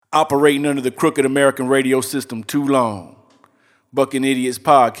Operating under the crooked American radio system too long. Buccanidiots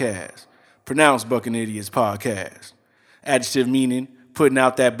podcast. Pronounced Buccanidiots podcast. Adjective meaning putting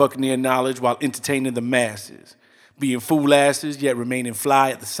out that Buccaneer knowledge while entertaining the masses. Being fool asses yet remaining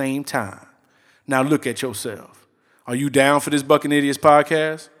fly at the same time. Now look at yourself. Are you down for this Buccanidiots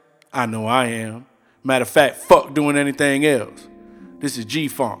podcast? I know I am. Matter of fact, fuck doing anything else. This is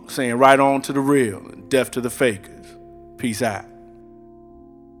G-Funk saying right on to the real and deaf to the fakers. Peace out.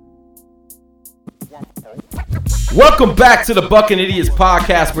 Welcome back to the Buccanidiots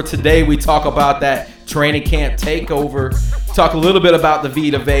podcast, where today we talk about that training camp takeover. Talk a little bit about the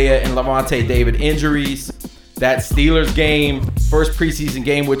Vita Vea and Lavonte David injuries. That Steelers game, first preseason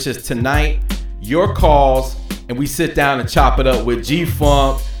game, which is tonight. Your calls, and we sit down and chop it up with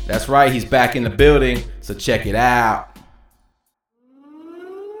G-Funk. That's right, he's back in the building, so check it out.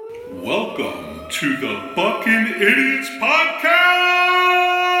 Welcome to the Buccanidiots podcast,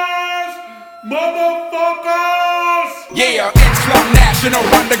 motherfuckers! Yeah, Islam National,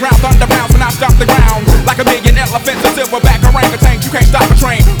 underground, thunder bounce when I stop the ground. Like a million elephants, a silverback orangutan, you can't stop a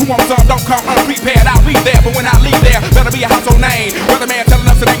train. Who wants some, don't come unprepared, I'll be there. But when I leave there, better be a household name. Weatherman telling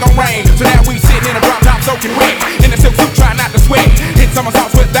us it ain't gon' rain. So now we sitting in a drop top soaking wet. In a silk suit, trying not to sweat. Hit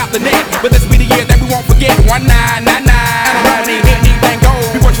somersaults without the net. But this be the year that we won't forget. 1999. And I don't need anything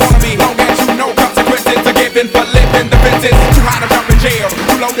gold. Be what you wanna be, long as you know consequences are given for living the fences. Too high to jump in jail.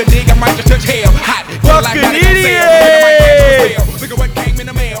 Too low to dig, I might just touch hell. Hot. Buccanidiots!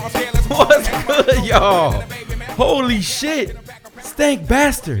 What's good, y'all? Holy shit. Stank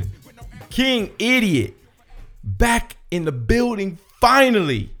bastard. King Idiot. Back in the building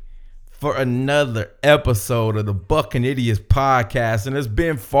finally for another episode of the Buccanidiots podcast. And it's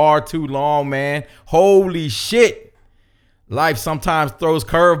been far too long, man. Holy shit. Life sometimes throws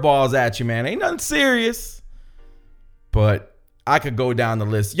curveballs at you, man. Ain't nothing serious. But I could go down the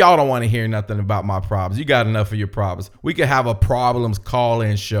list. Y'all don't want to hear nothing about my problems. You got enough of your problems. We could have a problems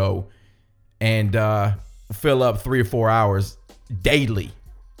call-in show and fill up 3 or 4 hours daily.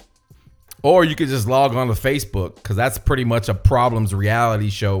 Or you could just log on to Facebook, because that's pretty much a problems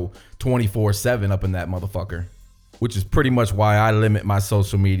reality show 24/7 up in that motherfucker. Which is pretty much why I limit my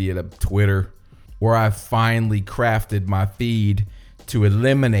social media to Twitter, where I finally crafted my feed to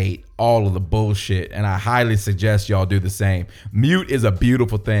eliminate all of the bullshit, and I highly suggest y'all do the same. Mute is a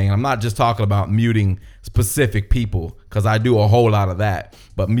beautiful thing. I'm not just talking about muting specific people, because I do a whole lot of that,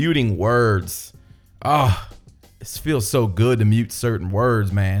 but muting words. It feels so good to mute certain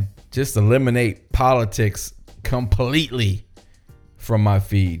words, man. Just eliminate politics completely from my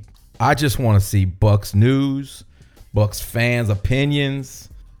feed. I just want to see Bucks news, Bucks fans' opinions,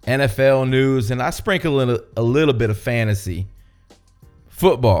 NFL news, and I sprinkle in a little bit of fantasy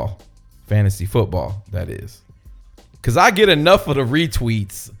football, that is. Because I get enough of the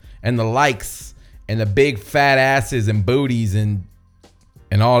retweets and the likes and the big fat asses and booties and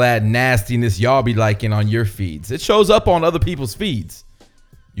all that nastiness y'all be liking on your feeds. It shows up on other people's feeds.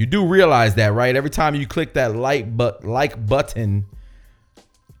 You do realize that, right? Every time you click that like button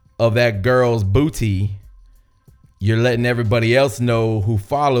of that girl's booty, you're letting everybody else know who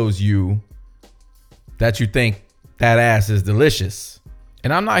follows you that you think that ass is delicious.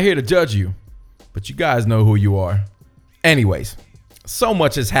 And I'm not here to judge you, but you guys know who you are. Anyways, so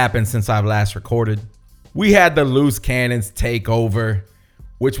much has happened since I've last recorded. We had the Loose Cannons takeover,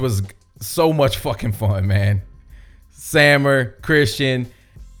 which was so much fucking fun, man. Sammer, Christian,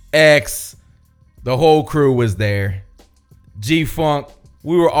 X, the whole crew was there. G-Funk,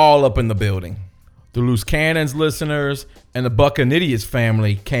 we were all up in the building. The Loose Cannons listeners and the Buccanidiots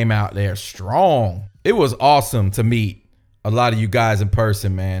family came out there strong. It was awesome to meet a lot of you guys in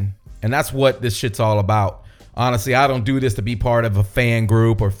person, man. And that's what this shit's all about. Honestly, I don't do this to be part of a fan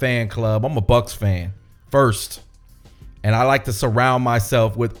group or fan club. I'm a Bucks fan first. And I like to surround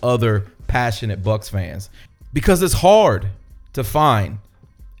myself with other passionate Bucks fans, because it's hard to find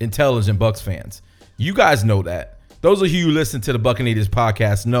intelligent Bucks fans. You guys know that. Those of you who listen to the Buccanidiots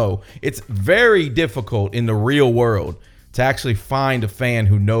podcast know it's very difficult in the real world to actually find a fan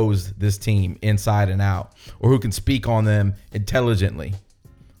who knows this team inside and out, or who can speak on them intelligently,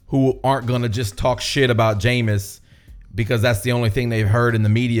 who aren't going to just talk shit about Jameis because that's the only thing they've heard in the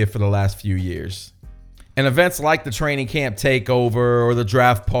media for the last few years. And events like the training camp takeover or the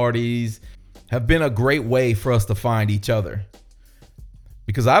draft parties have been a great way for us to find each other.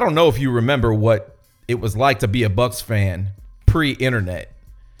 Because I don't know if you remember what it was like to be a Bucks fan pre-internet.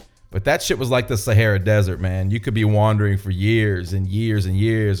 But that shit was like the Sahara Desert, man. You could be wandering for years and years and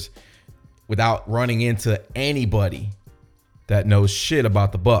years without running into anybody that knows shit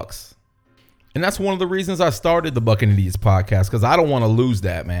about the Bucks. And that's one of the reasons I started the Buccanidiots podcast, because I don't want to lose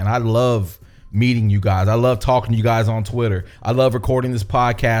that, man. I love meeting you guys. I love talking to you guys on Twitter. I love recording this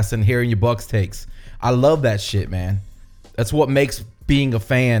podcast and hearing your Bucks takes. I love that shit, man. That's what makes being a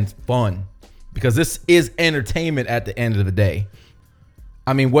fan fun, because this is entertainment at the end of the day.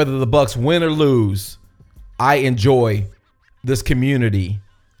 I mean, whether the Bucks win or lose, I enjoy this community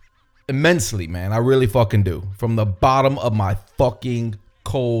immensely, man. I really fucking do. From the bottom of my fucking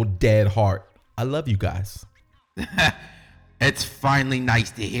cold, dead heart. I love you guys. It's finally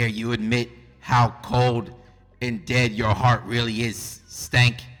nice to hear you admit how cold and dead your heart really is,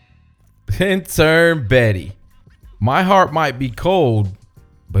 Stank. Intern Betty. My heart might be cold,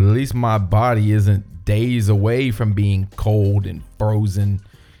 but at least my body isn't days away from being cold and frozen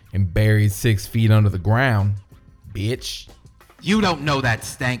and buried 6 feet under the ground, bitch. You don't know that,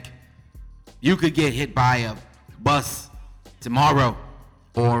 Stank. You could get hit by a bus tomorrow,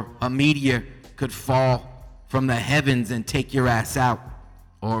 or a meteor could fall from the heavens and take your ass out,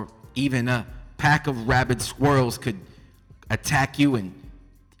 or even a pack of rabid squirrels could attack you and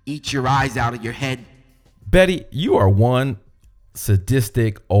eat your eyes out of your head. Betty, you are one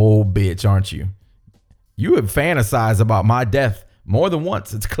sadistic old bitch, aren't you? You have fantasized about my death more than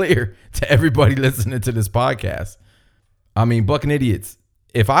once. It's clear to everybody listening to this podcast. I mean, Buccanidiots,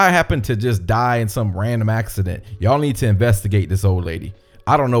 if I happen to just die in some random accident, y'all need to investigate this old lady.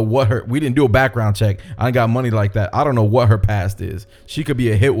 I don't know what we didn't do a background check. I ain't got money like that. I don't know what her past is. She could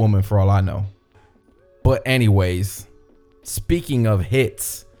be a hit woman for all I know. But anyways, speaking of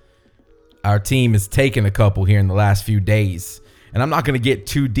hits, our team has taken a couple here in the last few days. And I'm not going to get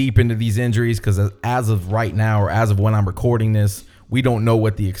too deep into these injuries because as of right now, or as of when I'm recording this, we don't know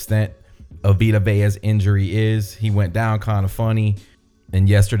what the extent of Vita Vea's injury is. He went down kind of funny in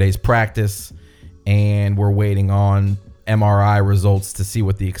yesterday's practice, and we're waiting on MRI results to see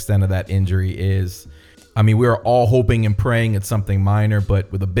what the extent of that injury is. I mean, we are all hoping and praying it's something minor,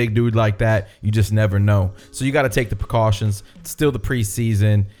 but with a big dude like that, you just never know. So you got to take the precautions. It's still the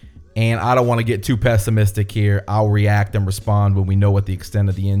preseason, and I don't want to get too pessimistic here. I'll react and respond when we know what the extent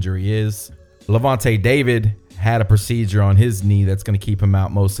of the injury is. Levante David had a procedure on his knee that's going to keep him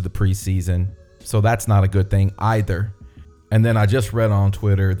out most of the preseason, so that's not a good thing either. And then I just read on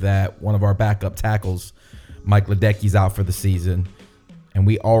Twitter that one of our backup tackles, Mike Ledecky's out for the season, and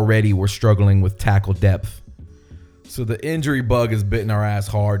we already were struggling with tackle depth. So the injury bug is bitten our ass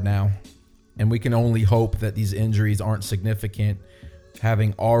hard now, and we can only hope that these injuries aren't significant,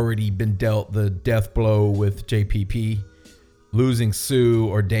 having already been dealt the death blow with JPP. Losing Sue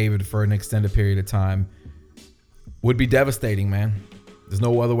or David for an extended period of time would be devastating, man. There's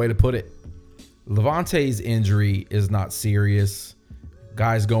no other way to put it. Levante's injury is not serious.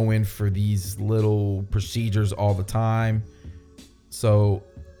 Guys go in for these little procedures all the time. So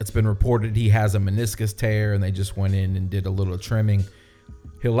it's been reported he has a meniscus tear, and they just went in and did a little trimming.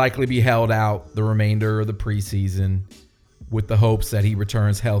 He'll likely be held out the remainder of the preseason with the hopes that he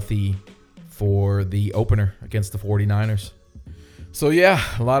returns healthy for the opener against the 49ers. So yeah,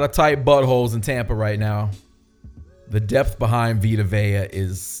 a lot of tight buttholes in Tampa right now. The depth behind Vita Vea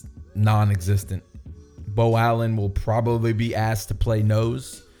is non-existent. Bo Allen will probably be asked to play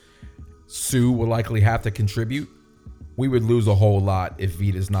nose. Sue will likely have to contribute. We would lose a whole lot if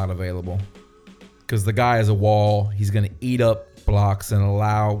Vita's not available, because the guy is a wall. He's going to eat up blocks and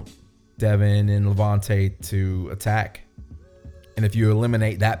allow Devin and Levante to attack. And if you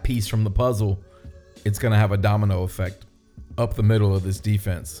eliminate that piece from the puzzle, it's going to have a domino effect up the middle of this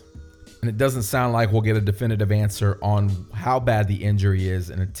defense. And it doesn't sound like we'll get a definitive answer on how bad the injury is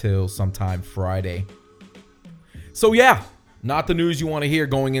until sometime Friday. So yeah, not the news you want to hear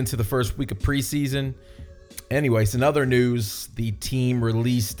going into the first week of preseason. Anyways, in other news, the team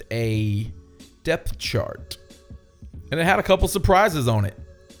released a depth chart, and it had a couple surprises on it.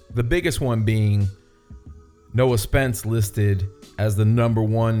 The biggest one being Noah Spence listed as the number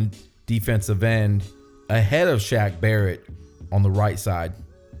one defensive end ahead of Shaq Barrett on the right side.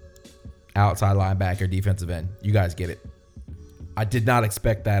 Outside linebacker, defensive end. You guys get it. I did not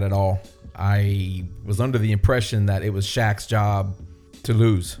expect that at all. I was under the impression that it was Shaq's job to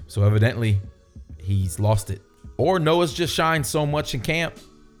lose. So evidently, he's lost it. Or Noah's just shined so much in camp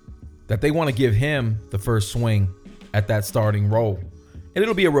that they want to give him the first swing at that starting role. And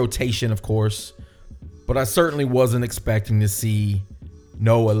it'll be a rotation, of course. But I certainly wasn't expecting to see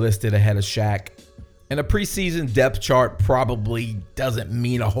Noah listed ahead of Shaq. And a preseason depth chart probably doesn't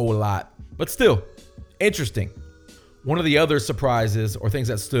mean a whole lot. But still, interesting. One of the other surprises or things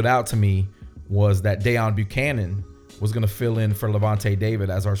that stood out to me was that Deon Buchanan was going to fill in for Levante David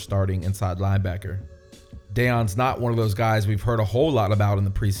as our starting inside linebacker. Deon's not one of those guys we've heard a whole lot about in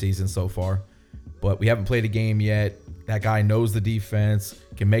the preseason so far. but we haven't played a game yet. That guy knows the defense,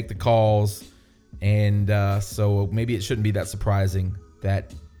 can make the calls, and so maybe it shouldn't be that surprising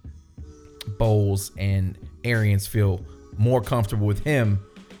that Bowles and Arians feel more comfortable with him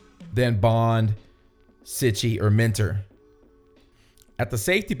than Bond, Sitchie, or Minter. At the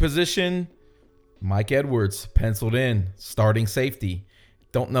safety position, Mike Edwards penciled in, starting safety.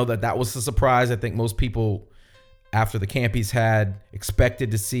 Don't know that was a surprise. I think most people, after the camp he's had,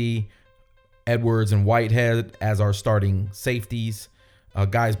 expected to see Edwards and Whitehead as our starting safeties. A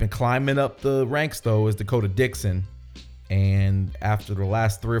guy's been climbing up the ranks, though, is Dakota Dixon. And after the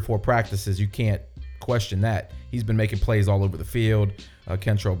last 3 or 4 practices, you can't question that. He's been making plays all over the field.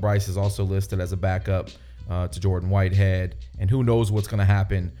 Kentrell Bryce is also listed as a backup to Jordan Whitehead. And who knows what's going to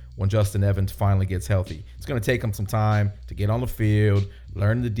happen when Justin Evans finally gets healthy. It's going to take him some time to get on the field,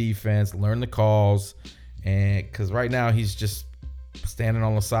 learn the defense, learn the calls. And because right now he's just standing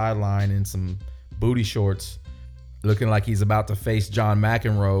on the sideline in some booty shorts, looking like he's about to face John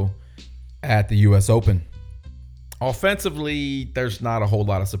McEnroe at the U.S. Open. Offensively, there's not a whole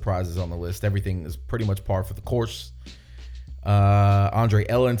lot of surprises on the list. Everything is pretty much par for the course. Andre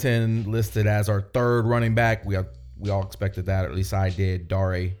Ellington listed as our third running back. We all expected that, or at least I did.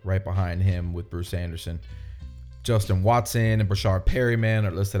 Dare right behind him with Bruce Anderson. Justin Watson and Brashard Perryman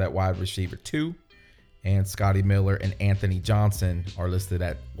are listed at wide receiver 2. And Scotty Miller and Anthony Johnson are listed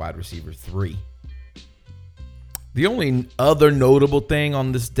at wide receiver 3. The only other notable thing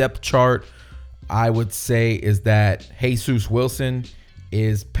on this depth chart, I would say, is that Jesus Wilson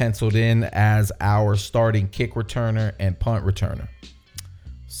is penciled in as our starting kick returner and punt returner.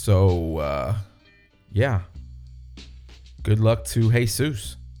 So, yeah. Good luck to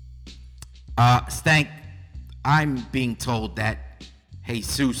Jesus. Stank, I'm being told that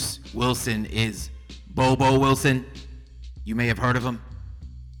Jesus Wilson is Bobo Wilson. You may have heard of him.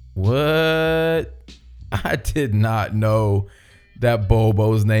 What? I did not know that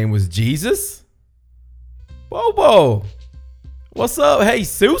Bobo's name was Jesus. Bobo. What's up,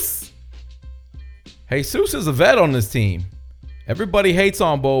 Jesus? Jesus is a vet on this team. Everybody hates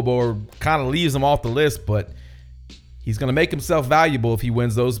on Bobo or kind of leaves him off the list, but he's going to make himself valuable if he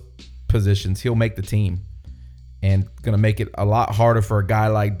wins those positions. He'll make the team and going to make it a lot harder for a guy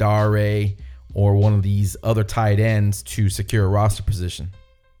like Dare or one of these other tight ends to secure a roster position.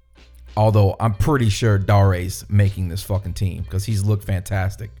 Although I'm pretty sure Dare's making this fucking team because he's looked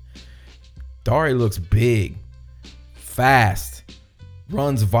fantastic. Dare looks big, fast,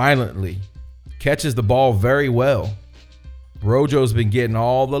 runs violently, catches the ball very well. Rojo's been getting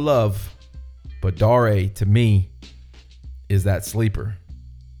all the love, but Dare, to me, is that sleeper.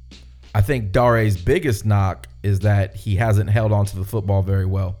 I think Dare's biggest knock is that he hasn't held on to the football very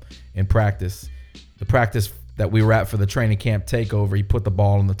well in practice. The practice that we were at for the training camp takeover, he put the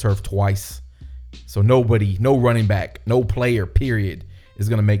ball on the turf twice. So nobody, no running back, no player, period, is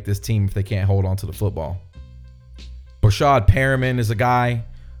going to make this team if they can't hold on to the football. Brashard Perriman is a guy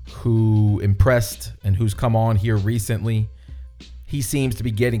who impressed and who's come on here recently. He seems to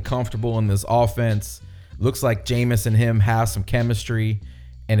be getting comfortable in this offense. Looks like Jameis and him have some chemistry.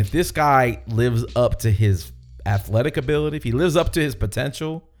 And if this guy lives up to his athletic ability, if he lives up to his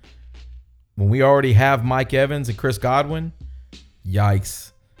potential, when we already have Mike Evans and Chris Godwin,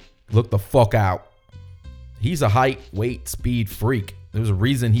 yikes. Look the fuck out. He's a height, weight, speed freak. There's a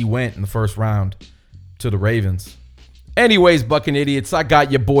reason he went in the first round to the Ravens. Anyways, Buccanidiots, I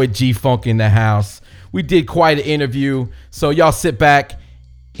got your boy G-Funk in the house. We did quite an interview, so y'all sit back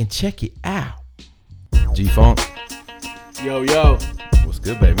and check it out. G-Funk. Yo, yo. What's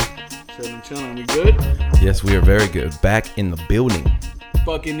good, baby? Chillin'. We good? Yes, we are very good. Back in the building.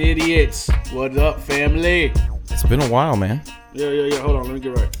 Buccanidiots. What up, family? It's been a while, man. Yeah. Hold on. Let me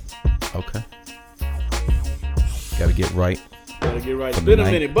get right. Okay. Gotta get right. It's been a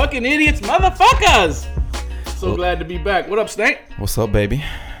minute. Buccanidiots, motherfuckers. So glad to be back. What up, Stank? What's up, baby?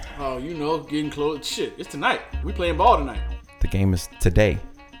 Oh, you know, getting close. Shit, it's tonight. We playing ball tonight. The game is today.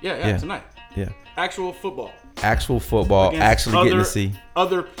 Yeah, tonight. Yeah. Actual football. Actually getting to see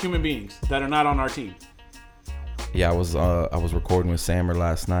other human beings that are not on our team. Yeah, I was recording with Sammer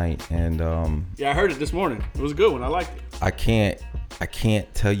last night, and yeah, I heard it this morning. It was a good one. I liked it. I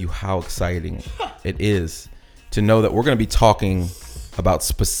can't tell you how exciting it is to know that we're going to be talking about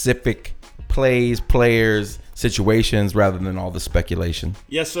specific plays, players, situations, rather than all the speculation.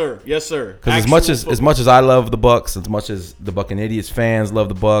 Yes, sir. Because as much as I love the Bucs, as much as the Buccanidiots fans love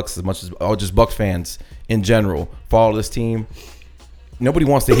the Bucs, as much as just Bucs fans in general follow this team, nobody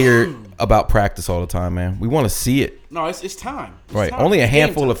wants to hear about practice all the time, man. We want to see it. No, it's time. Right. Only a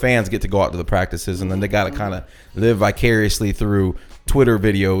handful of fans get to go out to the practices, and then they got to kind of live vicariously through Twitter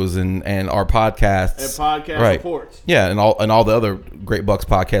videos and our podcasts And podcast reports. Yeah, and all the other Great Bucks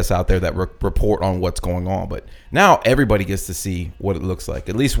podcasts out there that report on what's going on. But now everybody gets to see what it looks like.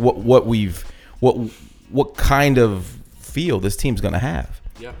 At least what kind of feel this team's going to have.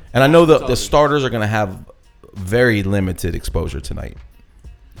 Yeah. And I know the starters are going to have very limited exposure tonight.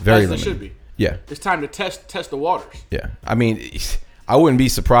 Very limited. As they should be. Yeah. It's time to test the waters. Yeah. I mean, I wouldn't be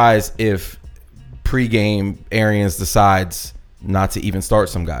surprised if pregame Arians decides not to even start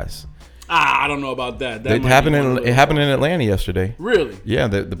some guys. I don't know about that. It happened in Atlanta yesterday. Really?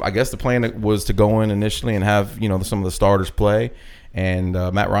 Yeah. I guess the plan was to go in initially and have some of the starters play, and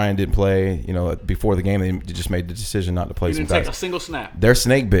Matt Ryan didn't play. Before the game, they just made the decision not to play. He some didn't take guys. a single snap. They're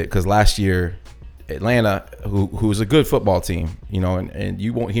snake bit because last year, Atlanta, who's a good football team, and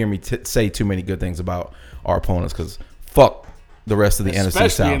you won't hear me say too many good things about our opponents because fuck the rest of the NFC South.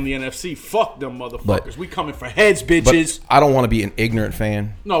 Especially in the NFC. Fuck them motherfuckers. We coming for heads, bitches. But I don't want to be an ignorant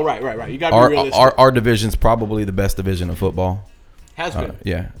fan. No, right. You got to be realistic. Our division's probably the best division of football. Has been.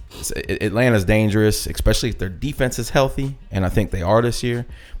 Yeah. Atlanta's dangerous, especially if their defense is healthy, and I think they are this year.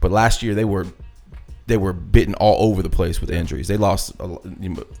 But last year they were bitten all over the place with injuries. They lost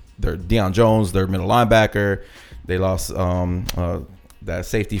their Deion Jones, their middle linebacker. They lost that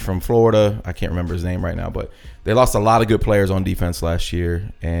safety from Florida. I can't remember his name right now, but they lost a lot of good players on defense last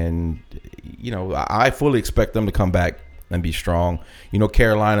year. And, I fully expect them to come back and be strong.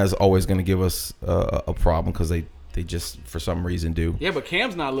 Carolina is always going to give us a problem because they just, for some reason, do. Yeah, but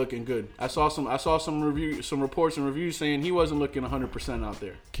Cam's not looking good. I saw some reports and reviews saying he wasn't looking 100% out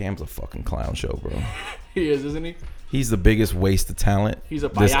there. Cam's a fucking clown show, bro. He is, isn't he? He's the biggest waste of talent He's a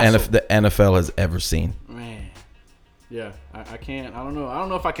payaso. the NFL has ever seen. Man. Yeah, I can't. I don't know. I don't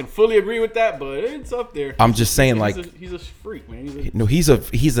know if I can fully agree with that, but it's up there. I'm just saying, he's a freak, man. He's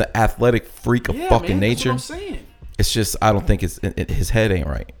an athletic freak of fucking nature. That's what I'm saying. It's just I don't think his head ain't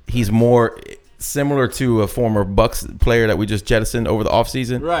right. He's more similar to a former Bucks player that we just jettisoned over the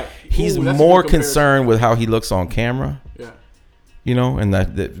offseason. Right. He's more concerned with how he looks on camera. Yeah. And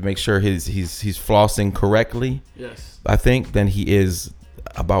that make sure he's flossing correctly. Yes. I think than he is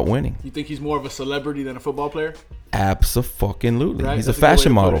about winning. You think he's more of a celebrity than a football player? Absolutely. Right? He's That's a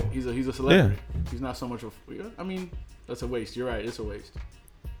fashion model. He's a celebrity. Yeah. He's not so much of I mean, that's a waste. You're right. It's a waste.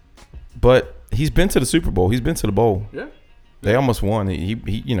 But he's been to the Super Bowl. He's been to the bowl. Yeah. They almost won. He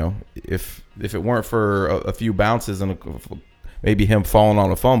if it weren't for a few bounces and maybe him falling on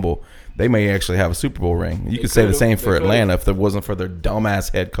a fumble, they may actually have a Super Bowl ring. You could say the same for Atlanta. If it wasn't for their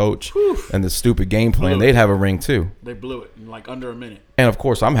dumbass head coach and the stupid game plan, they'd have a ring too. They blew it in like under a minute. And of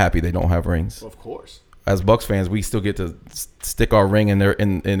course, I'm happy they don't have rings. Of course. As Bucks fans, we still get to stick our ring in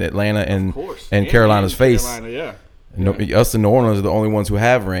Atlanta and Carolina's face. Carolina, yeah. Us in New Orleans are the only ones who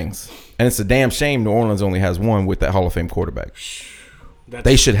have rings. And it's a damn shame New Orleans only has one with that Hall of Fame quarterback.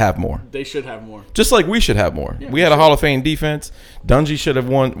 They should have more. They should have more. Just like we should have more. Yeah, we had a Hall of Fame defense. Dungy should have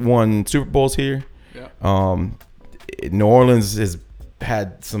won Super Bowls here. Yeah. New Orleans has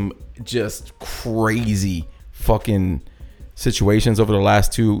had some just crazy fucking situations over the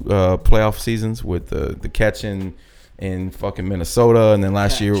last two playoff seasons with the catch in fucking Minnesota, and then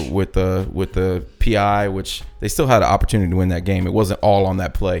last year with the PI, which they still had an opportunity to win that game. It wasn't all on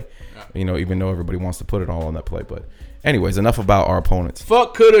that play, even though everybody wants to put it all on that play. But anyways, enough about our opponents.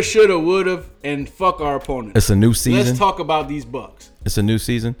 Fuck coulda, shoulda, woulda, and fuck our opponents. It's a new season. Let's talk about these Bucks. It's a new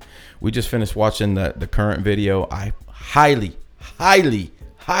season. We just finished watching the current video. I highly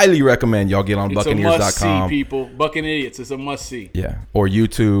recommend y'all get on Buccaneers.com. It's a must-see, people. Buccanidiots. It's a must-see. Yeah, or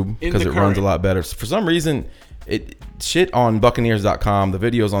YouTube because it runs a lot better. For some reason, shit on Buccaneers.com, the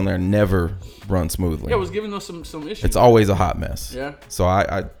videos on there never run smoothly. Yeah, it was giving us some issues. It's always a hot mess. Yeah. So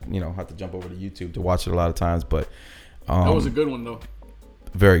I have to jump over to YouTube to watch it a lot of times, but that was a good one though.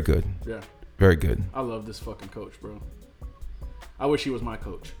 Very good. Yeah. Very good. I love this fucking coach, bro. I wish he was my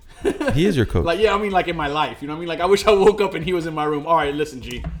coach. He is your coach. Like in my life, you know what I mean? Like I wish I woke up and he was in my room. All right, listen,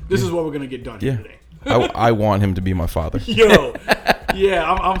 G, this is what we're gonna get done here today. I want him to be my father. Yo, yeah,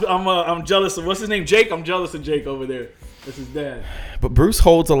 I'm jealous of what's his name, Jake. I'm jealous of Jake over there. That's his dad. But Bruce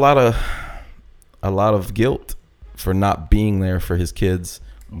holds a lot of guilt for not being there for his kids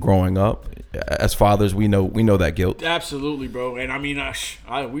growing up. As fathers, we know that guilt. Absolutely, bro. And I mean,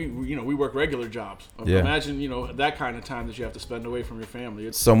 we work regular jobs. Yeah. Imagine that kind of time that you have to spend away from your family.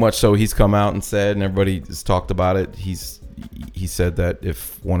 It's so much so he's come out and said, and everybody has talked about it. He said that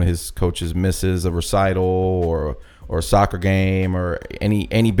if one of his coaches misses a recital or a soccer game or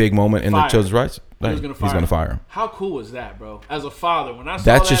any big moment in their children's rights, He's going to fire him. How cool is that, bro? As a father, when I saw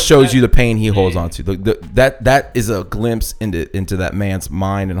that just shows you the pain he holds on to. That is a glimpse into that man's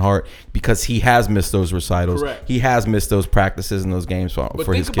mind and heart, because he has missed those recitals. Correct. He has missed those practices and those games for his kids.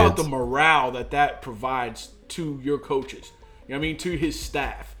 But think about the morale that provides to your coaches. You know what I mean? To his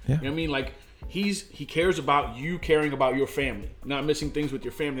staff. Yeah. You know what I mean? Like, he cares about you caring about your family, not missing things with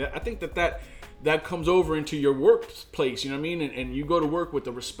your family. I think that comes over into your workplace, you know what I mean? And you go to work with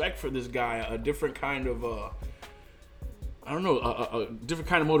the respect for this guy, a different kind of, a different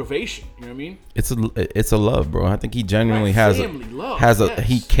kind of motivation, you know what I mean? It's a love, bro. I think he genuinely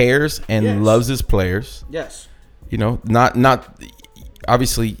he cares and loves his players. Yes. You know, not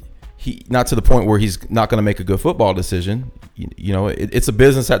obviously he not to the point where he's not going to make a good football decision. You know, it's a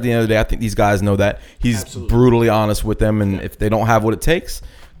business at the end of the day. I think these guys know that. He's Absolutely. Brutally honest with them, and if they don't have what it takes,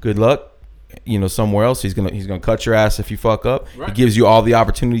 good luck. You know, somewhere else he's gonna cut your ass if you fuck up. Right. He gives you all the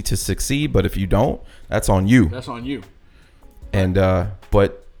opportunity to succeed, but if you don't, that's on you. That's on you. And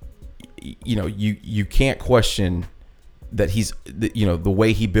but you know, you can't question that the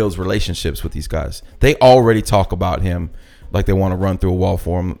way he builds relationships with these guys. They already talk about him like they want to run through a wall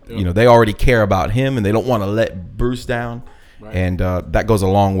for him. Yep. You know, they already care about him, and they don't want to let Bruce down. Right. And that goes a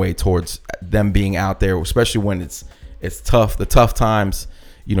long way towards them being out there, especially when it's tough. The tough times.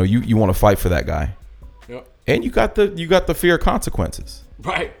 You know, you want to fight for that guy. Yep. And you got the fear of consequences.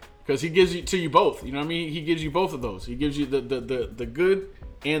 Right. Because he gives you to you both. You know what I mean? He gives you both of those. He gives you the good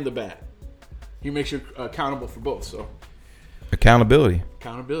and the bad. He makes you accountable for both. So accountability,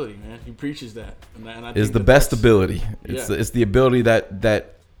 man. He preaches that. And I is think the best ability. It's the ability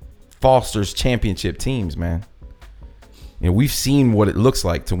that fosters championship teams, man. You know, we've seen what it looks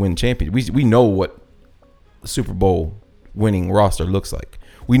like to win championships. We know what the Super Bowl winning roster looks like.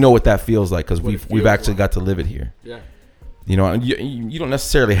 We know what that feels like because we've actually got to live it here. Yeah. You know, you don't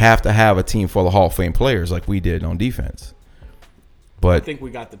necessarily have to have a team full of Hall of Fame players like we did on defense. But I think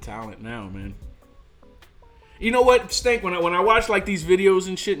we got the talent now, man. You know what, Stank? When I watch like these videos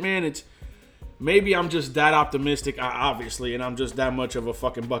and shit, man, it's maybe I'm just that optimistic, obviously, and I'm just that much of a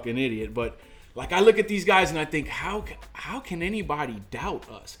fucking bucking idiot. But like I look at these guys and I think, how can anybody doubt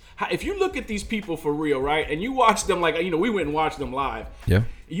us? If you look at these people for real, right, and you watch them like, you know, we went and watched them live. Yeah.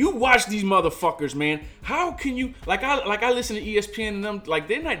 You watch these motherfuckers, man. How can you I listen to ESPN and them like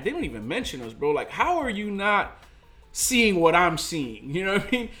they don't even mention us, bro. Like, how are you not seeing what I'm seeing? You know what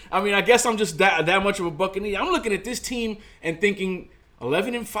I mean? I mean, I guess I'm just that much of a Buccaneer. I'm looking at this team and thinking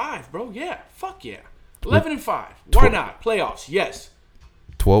 11-5, bro. Yeah, fuck yeah. 11-5. Why not? Playoffs, yes.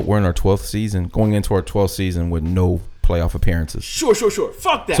 We're in our 12th season, going into our 12th season with no playoff appearances. Sure.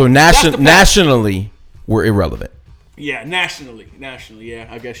 Fuck that. So nationally, we're irrelevant. Yeah, nationally, yeah,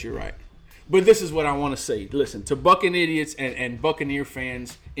 I guess you're right. But this is what I want to say. Listen, to Buccanidiots and Buccaneer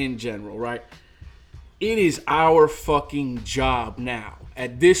fans in general, right? It is our fucking job now,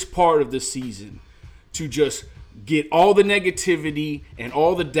 at this part of the season, to just get all the negativity and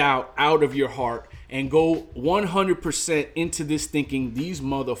all the doubt out of your heart and go 100% into this thinking these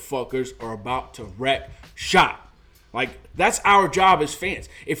motherfuckers are about to wreck shop. Like, that's our job as fans.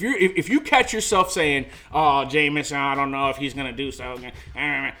 If you catch yourself saying, "Oh, Jameis, I don't know if he's gonna do so,"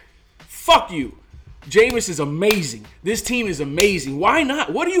 fuck you. Jameis is amazing. This team is amazing. Why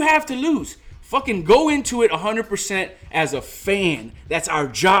not? What do you have to lose? Fucking go into it 100% as a fan. That's our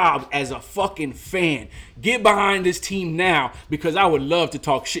job as a fucking fan. Get behind this team now, because I would love to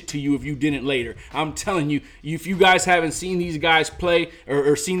talk shit to you if you didn't later. I'm telling you, if you guys haven't seen these guys play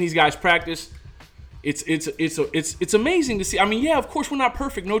or seen these guys practice, it's amazing to see. I mean, yeah, of course we're not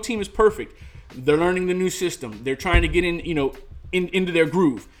perfect. No team is perfect. They're learning the new system. They're trying to get into their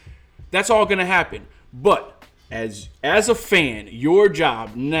groove. That's all gonna happen. But as a fan, your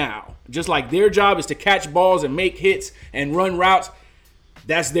job now, just like their job is to catch balls and make hits and run routes,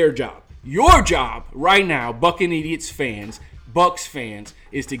 that's their job. Your job right now, Buccanidiots fans, Bucks fans,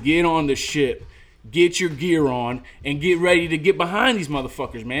 is to get on the ship, get your gear on, and get ready to get behind these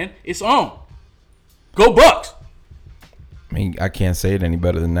motherfuckers, man. It's on. Go Bucks! I mean, I can't say it any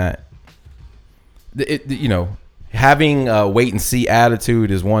better than that. Having a wait and see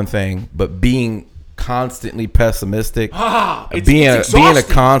attitude is one thing, but being constantly pessimistic, being a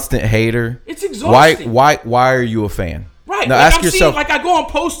constant hater, it's exhausting. Why are you a fan? Right. Now like ask yourself. Like I go on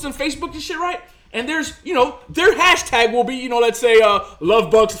posts on Facebook and shit, right? And there's, their hashtag will be, let's say,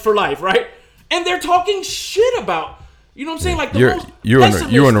 love Bucks for life, right? And they're talking shit about. You know what I'm saying? Like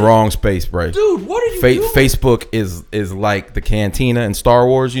you're in the wrong space, bro. Dude, what are you doing? Facebook is like the cantina in Star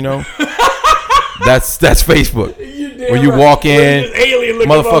Wars, That's Facebook. When you walk in,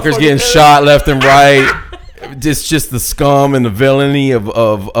 motherfuckers getting shot left and right. it's just the scum and the villainy of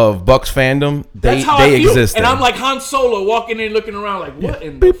Bucks fandom. That's how they I feel. exist. And there. I'm like Han Solo walking in, looking around, like, what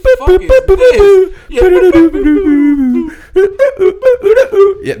in the fuck is this?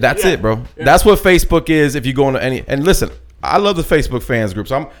 Yeah, that's it, bro. Yeah. That's what Facebook is. If you go into any, and listen, I love the Facebook fans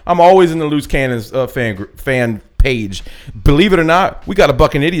groups. I'm always in the Loose Cannons fan page. Believe it or not, we got a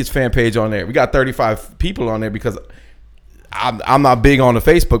Buccanidiots fan page on there. We got 35 people on there because I'm not big on the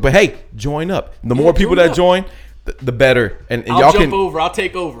Facebook. But hey, join up. The more people that join, the better. And I'll y'all jump over. I'll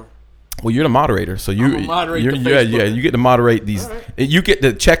take over. Well, you're the moderator, so you you get to moderate these. Right. You get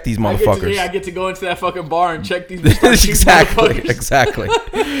to check these motherfuckers. I get to go into that fucking bar and check these. Exactly.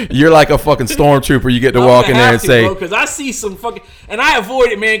 You're like a fucking stormtrooper. You get to walk in there and say, because I see some fucking, and I avoid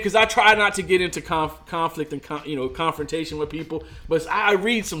it, man, because I try not to get into conflict and confrontation with people. But I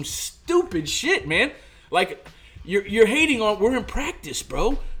read some stupid shit, man. Like you're hating on. We're in practice,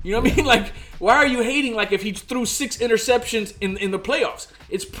 bro. You know what I mean? Like, why are you hating? Like, if he threw 6 interceptions in the playoffs,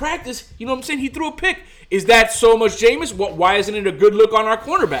 it's practice. You know what I'm saying? He threw a pick. Is that so much Jameis? Why isn't it a good look on our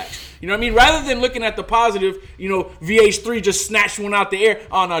cornerbacks? You know what I mean? Rather than looking at the positive, VH3 just snatched one out the air.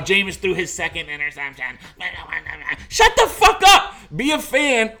 Oh, no, Jameis threw his 2nd interception. Shut the fuck up. Be a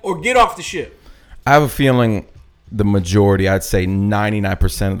fan or get off the ship. I have a feeling the majority, I'd say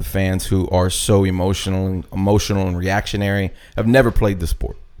 99% of the fans who are so emotional and reactionary have never played the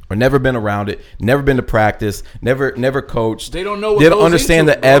sport. Or never been around it, never been to practice, never coached. They don't know what They don't goes understand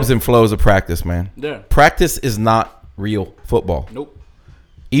into the ebbs and flows of practice, man. Yeah. Practice is not real football. Nope.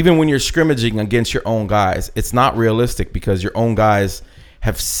 Even when you're scrimmaging against your own guys, it's not realistic because your own guys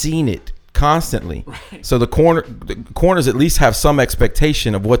have seen it constantly. Right. So the corners at least have some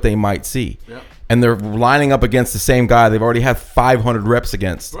expectation of what they might see. Yep. And they're lining up against the same guy they've already had 500 reps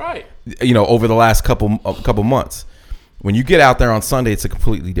against. Right. Over the last couple months. When you get out there on Sunday, it's a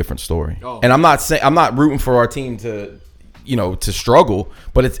completely different story. Oh. And I'm not rooting for our team to struggle,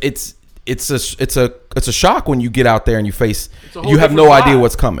 but it's a shock when you get out there and you have no idea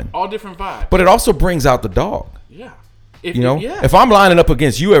what's coming. All different vibes. But it also brings out the dog. Yeah. If I'm lining up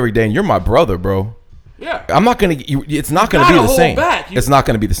against you every day and you're my brother, bro. Yeah. I'm not gonna. It's not gonna be the same. It's not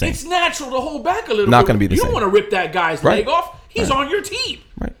gonna be the same. It's natural to hold back a little. Not gonna be the same. You don't want to rip that guy's leg off. He's on your team.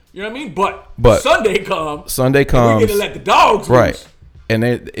 Right. You know what I mean? But Sunday comes. We're gonna let the dogs loose. Right. And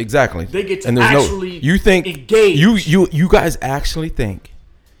they get to actually engage. You guys actually think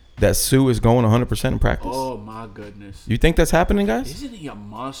that Sue is going 100% in practice? Oh my goodness! You think that's happening, guys? Isn't he a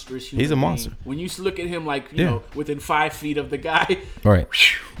monstrous human He's a monster. being? When you look at him, like within 5 feet of the guy. Right.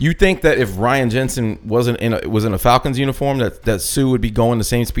 You think that if Ryan Jensen was in a Falcons uniform, that Sue would be going the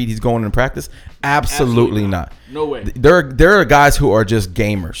same speed he's going in practice? Absolutely not. No way. There are guys who are just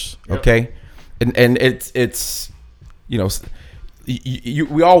gamers. Okay, and it's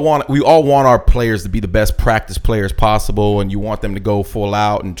we all want our players to be the best practice players possible, and you want them to go full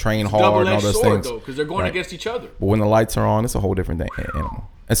out and train hard and all those things. Because they're going against each other. But when the lights are on, it's a whole different animal.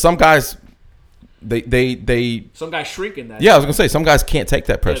 And some guys, some guys shrink in that. Yeah, I was gonna say some guys can't take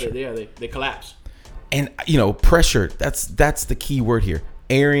that pressure. They collapse. And pressure. That's the key word here.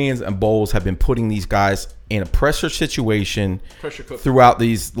 Arians and Bowles have been putting these guys in a pressure situation throughout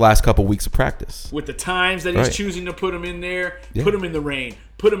these last couple weeks of practice. With the times that he's choosing to put them in there, put them in the rain,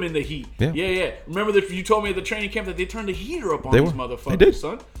 put them in the heat. Yeah. Remember that you told me at the training camp that they turned the heater up on these motherfuckers, they did.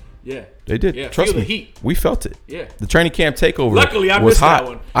 son? Yeah. They did. Yeah, Trust me. the heat. We felt it. Yeah. The training camp takeover Luckily, I was missed hot. that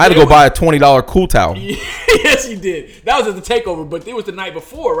one. I had to go buy a $20 cool towel. Yes, you did. That was at the takeover, but it was the night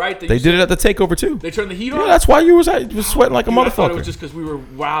before, right? They did it at the takeover, too. They turned the heat on? Yeah, that's why you was sweating like a motherfucker. I thought it was just because we were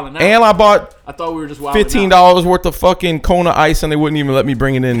wilding out. And I thought we were just wilding $15 worth of fucking Kona ice, and they wouldn't even let me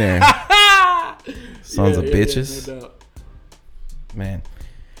bring it in there. Sons of bitches. Yeah, no doubt. Man.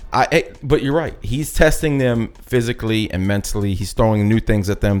 But you're right. He's testing them physically and mentally. He's throwing new things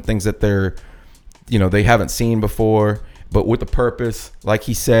at them, things that they haven't seen before, but with a purpose. Like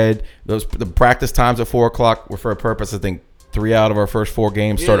he said, the practice times at 4:00 were for a purpose. I think 3 out of our first 4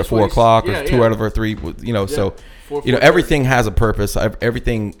 games start at 4:00, or 2 out of our 3. So everything has a purpose.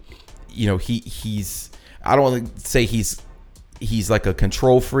 Everything, he's. I don't want to say he's like a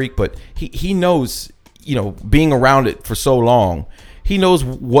control freak, but he knows. Being around it for so long. He knows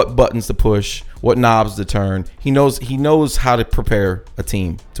what buttons to push, what knobs to turn. He knows how to prepare a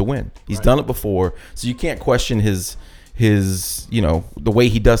team to win. He's done it before, so you can't question his the way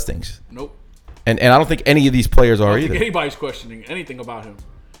he does things. Nope. And I don't think any of these players are either. I don't think anybody's questioning anything about him.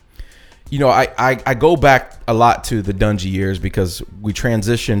 I go back a lot to the Dungy years because we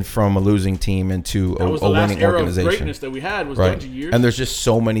transitioned from a losing team into a winning organization. That was the last era of greatness that we had was Dungy years. And there's just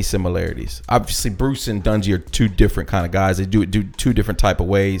so many similarities. Obviously, Bruce and Dungy are two different kind of guys. They do it two different type of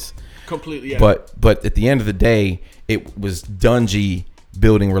ways. Completely, yeah. But at the end of the day, it was Dungy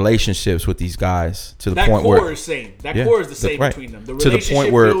building relationships with these guys to the point where core is same. That core is the same between them. The to the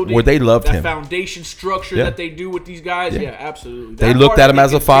point where they loved him. That foundation structure that they do with these guys, absolutely. They looked at him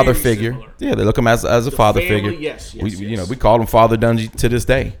as a father figure. Similar. Yeah, they look at him as a father figure. Yes. We called him Father Dungy to this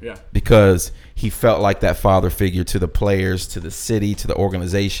day. Yeah. Because he felt like that father figure to the players, to the city, to the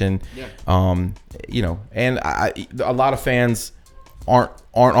organization. Yeah. And a lot of fans aren't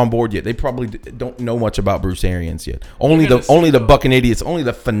on board yet. They probably don't know much about Bruce Arians yet. Only the Buccanidiots, only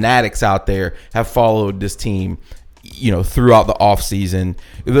the fanatics out there have followed this team, throughout the offseason.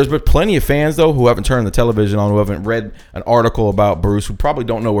 There's been plenty of fans though who haven't turned the television on, who haven't read an article about Bruce, who probably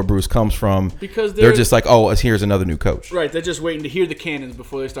don't know where Bruce comes from, because they're just like, oh, here's another new coach. Right, they're just waiting to hear the cannons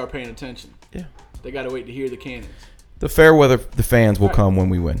before they start paying attention. Yeah, they got to wait to hear the cannons. The fair weather, the fans will come when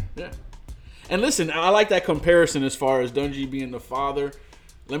we win. Yeah. And listen, I like that comparison as far as Dungy being the father.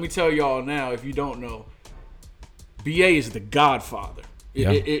 Let me tell y'all now, if you don't know, BA is the godfather.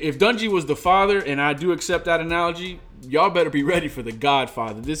 Yeah. If Dungy was the father, and I do accept that analogy, y'all better be ready for the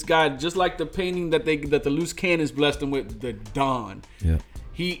godfather. This guy, just like the painting that the loose cannons blessed him with, the Don. Yeah.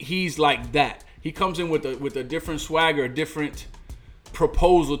 He's like that. He comes in with a different swagger, a different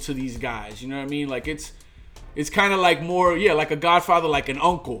proposal to these guys. You know what I mean? Like it's kind of like more, like a godfather, like an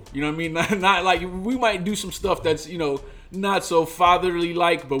uncle. You know what I mean? Not like we might do some stuff that's, not so fatherly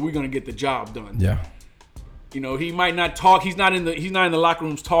like, but we're gonna get the job done. Yeah. He might not talk. He's not in the locker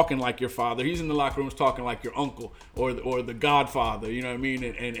rooms talking like your father. He's in the locker rooms talking like your uncle or the godfather. You know what I mean?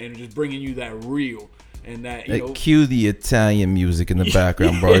 And just bringing you that real and that. Cue the Italian music in the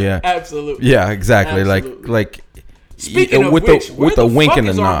background, bro. Yeah. Absolutely. Yeah, exactly. Absolutely. Like. Speaking of which, with a wink and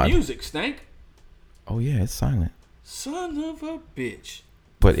a nod. Music, Stank. Oh yeah, it's silent. Son of a bitch.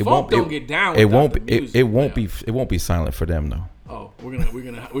 But it won't. Don't get down. It won't. It won't be. It won't be silent for them though. Oh, we're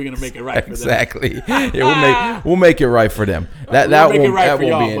gonna make it right for exactly. them. Yeah, we'll make it right for them. That won't be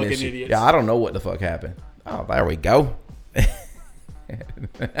an issue. Idiots. Yeah, I don't know what the fuck happened. Oh, there we go.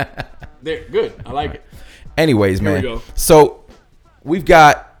 There, good. I like it. Anyways, Here man. We go. So we've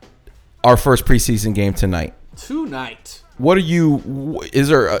got our first preseason game tonight. What are you? Is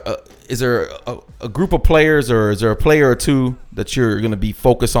there a group of players, or is there a player or two that you're going to be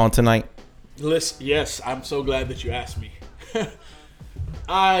focused on tonight? Listen, yes, I'm so glad that you asked me.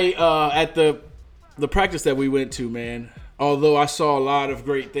 I at the practice that we went to, man. Although I saw a lot of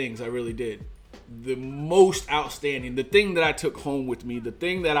great things, I really did. The most outstanding, the thing that I took home with me, the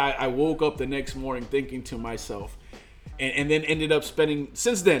thing that I woke up the next morning thinking to myself, and then ended up spending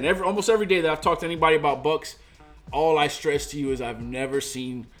since then almost every day that I've talked to anybody about Bucks. All I stress to you is I've never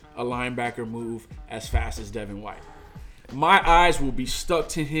seen a linebacker move as fast as Devin White. My eyes will be stuck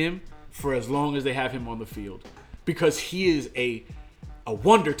to him for as long as they have him on the field, because he is a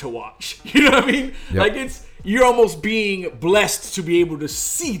wonder to watch. You know what I mean? Yep. Like you're almost being blessed to be able to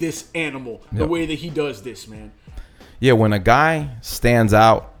see this animal the way that he does this, man. Yeah, when a guy stands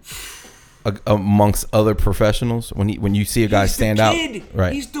out amongst other professionals, when you see a guy stand out,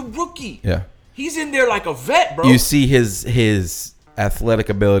 right? He's the rookie. Yeah. He's in there like a vet, bro. You see his athletic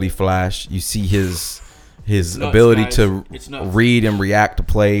ability flash. You see his ability to read and react to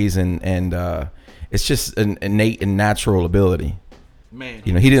plays, and it's just an innate and natural ability. Man,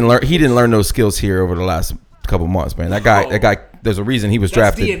 he didn't learn those skills here over the last couple months, man. That guy. There's a reason he was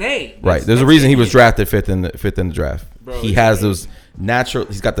drafted. DNA. Right. There's a reason he was drafted fifth in the draft. Bro, he has those natural.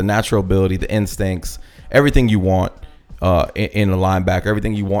 He's got the natural ability, the instincts, everything you want. In a linebacker,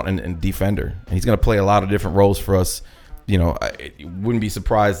 everything you want in a defender. And he's going to play a lot of different roles for us. I wouldn't be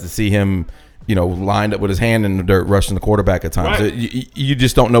surprised to see him, lined up with his hand in the dirt, rushing the quarterback at times. Right. You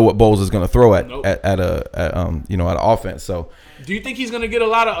just don't know what Bowles is going to throw at an offense. So, do you think he's going to get a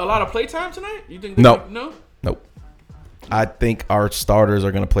lot of play time tonight? You think? No. Nope. I think our starters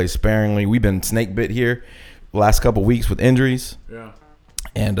are going to play sparingly. We've been snake bit here the last couple weeks with injuries. Yeah.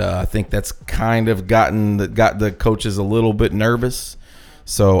 And I think that's kind of got the coaches a little bit nervous.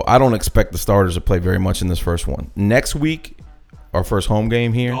 So I don't expect the starters to play very much in this first one. Next week, our first home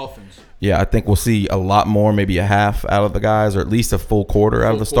game here. Dolphins. Yeah, I think we'll see a lot more, maybe a half out of the guys, or at least a full quarter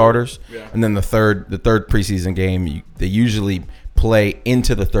out of the starters. Yeah. And then the third preseason game, they usually play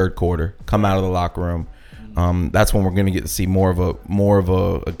into the third quarter, come out of the locker room. That's when we're going to get to see more of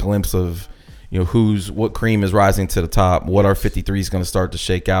a glimpse of what cream is rising to the top, what our 53 is going to start to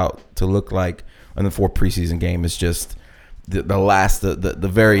shake out to look like. And the fourth preseason game is just the last of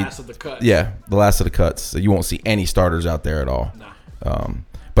the cuts. Yeah, the last of the cuts. So you won't see any starters out there at all. No.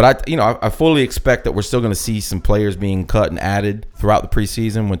 But I fully expect that we're still going to see some players being cut and added throughout the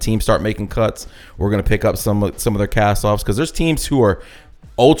preseason. When teams start making cuts, we're going to pick up some of their cast offs, because there's teams who are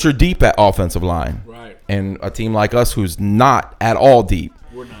ultra deep at offensive line. Right. And a team like us who's not at all deep.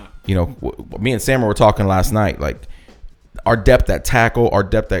 We're not. You know, me and Sam were talking last night. Like, our depth at tackle, our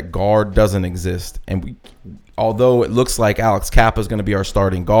depth at guard doesn't exist. And although it looks like Alex Kappa is going to be our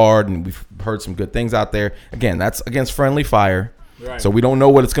starting guard, and we've heard some good things out there. Again, that's against friendly fire. Right. So we don't know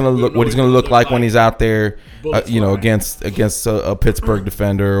what it's going to look, what he's going to look like when he's out there, against a Pittsburgh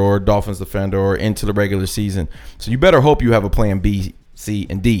defender or a Dolphins defender or into the regular season. So you better hope you have a plan B, C,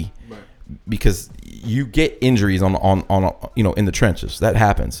 and D, because you get injuries on in the trenches. That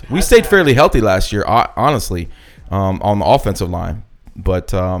happens. We stayed fairly healthy last year, honestly, on the offensive line,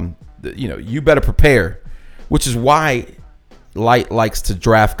 but you better prepare, which is why Light likes to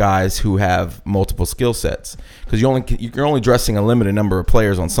draft guys who have multiple skill sets, because you're only dressing a limited number of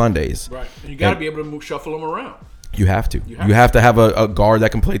players on Sundays. Right, and you got to be able to shuffle them around. You have to. You have to have a guard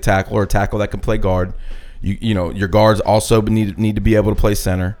that can play tackle or a tackle that can play guard. Your guards also need to be able to play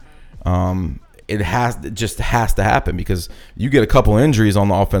center. It just has to happen, because you get a couple injuries on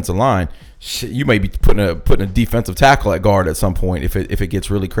the offensive line, you may be putting a defensive tackle at guard at some point if it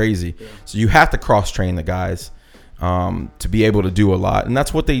gets really crazy. Yeah. So you have to cross train the guys to be able to do a lot, and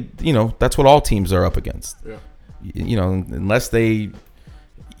that's what that's what all teams are up against. Yeah. Unless they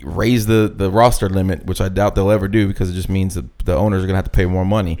raise the roster limit, which I doubt they'll ever do, because it just means that the owners are gonna have to pay more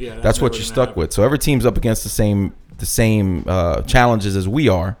money. Yeah, that's what you're stuck with. So every team's up against the same challenges as we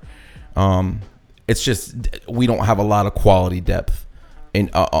are. It's just we don't have a lot of quality depth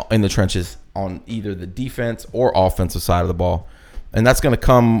in the trenches on either the defense or offensive side of the ball, and that's going to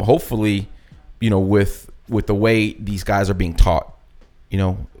come hopefully, with the way these guys are being taught.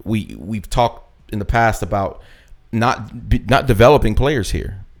 We've talked in the past about not developing players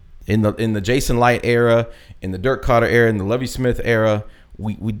here in the Jason Light era, in the Dirk Cotter era, in the Lovie Smith era.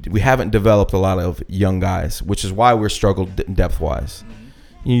 We haven't developed a lot of young guys, which is why we're struggled depth wise.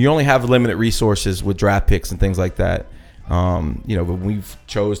 You only have limited resources with draft picks and things like that. But we've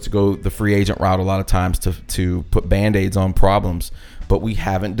chose to go the free agent route a lot of times to put Band-Aids on problems, but we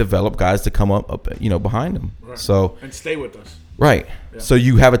haven't developed guys to come up behind them. Right. So and stay with us. Right. Yeah. So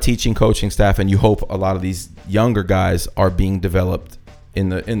you have a coaching staff, and you hope a lot of these younger guys are being developed in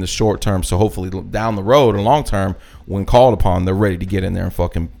the short term. So hopefully down the road and long term, when called upon, they're ready to get in there and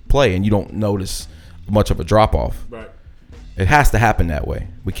fucking play, and you don't notice much of a drop off. Right. It has to happen that way.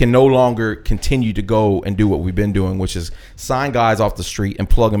 We can no longer continue to go and do what we've been doing, which is sign guys off the street and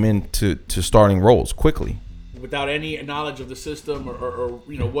plug them into starting roles quickly, without any knowledge of the system or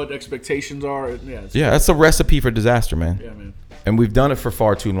what expectations are. Yeah, that's a recipe for disaster, man. Yeah, man. And we've done it for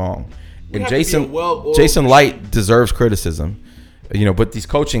far too long. And Jason machine. Light deserves criticism, but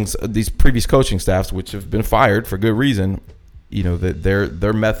these previous coaching staffs, which have been fired for good reason, that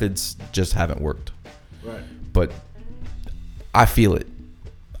their methods just haven't worked. Right. But I feel it.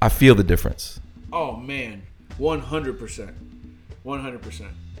 I feel the difference. Oh man, 100%, 100%.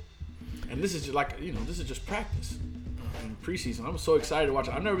 And this is just this is just practice and preseason. I'm so excited to watch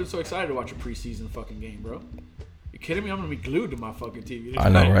it. I've never been so excited to watch a preseason fucking game, bro. You kidding me? I'm gonna be glued to my fucking TV. I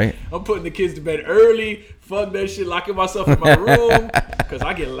know, right? I'm putting the kids to bed early. Fuck that shit. Locking myself in my room because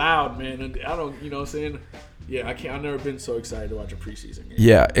I get loud, man. And I don't, what I'm saying. Yeah, I can't. I've never been so excited to watch a preseason game.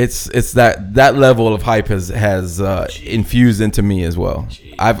 Yeah, it's that level of hype has infused into me as well.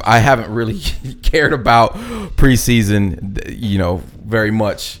 Jeez. I haven't really cared about preseason, very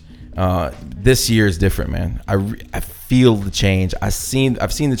much. This year is different, man. I feel the change. I've seen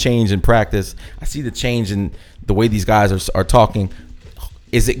the change in practice. I see the change in the way these guys are talking.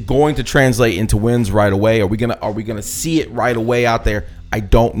 Is it going to translate into wins right away? Are we gonna see it right away out there? I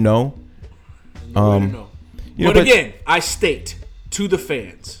don't know. No. But again, I state to the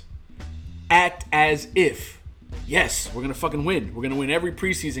fans, act as if, yes, we're going to fucking win. We're going to win every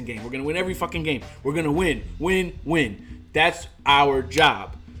preseason game. We're going to win every fucking game. We're going to win. That's our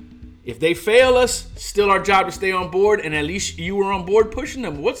job. If they fail us, still our job to stay on board, and at least you were on board pushing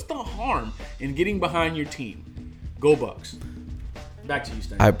them. What's the harm in getting behind your team? Go Bucks. Back to you,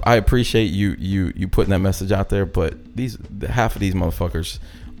 Stan. I appreciate you putting that message out there, but half of these motherfuckers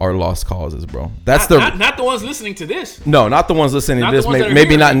are lost causes, bro. That's not the ones listening to this. No, not the ones listening to this.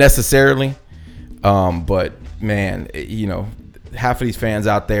 Maybe not necessarily. But man, half of these fans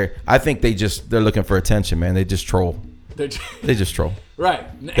out there, I think they're looking for attention, man. They just troll. They just troll. Right.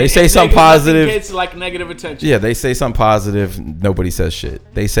 They say something positive. It's like negative attention. Yeah, they say something positive. Nobody says shit.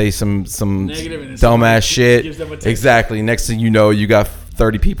 They say some dumbass shit. Exactly. Next thing you know, you got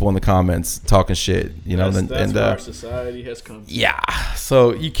 30 people in the comments talking shit. That's where our society has come to. Yeah.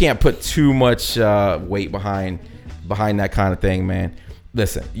 So you can't put too much weight behind that kind of thing, man.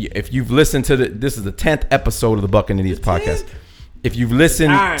 Listen, if you've listened to this is the 10th episode of the Buccanidiots podcast. if you've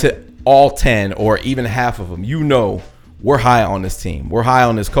listened to all 10 or even half of them, you know we're high on this team. We're high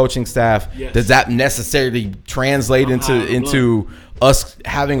on this coaching staff. Yes. Does that necessarily translate into us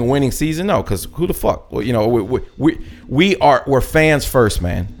having a winning season? No, because who the fuck? Well, you know, we're fans first,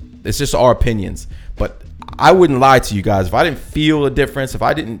 man. It's just our opinions. But I wouldn't lie to you guys if I didn't feel a difference. If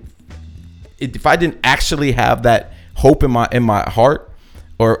I didn't actually have that hope in my heart,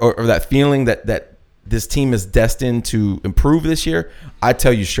 or that feeling that this team is destined to improve this year, I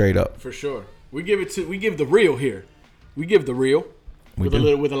tell you straight up. For sure. We give the real here. We give the real with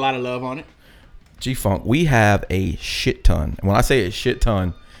a lot of love on it. G-Funk, we have a shit ton. And when I say a shit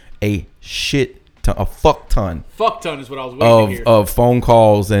ton, a fuck ton. Fuck ton is what I was waiting to hear. Of phone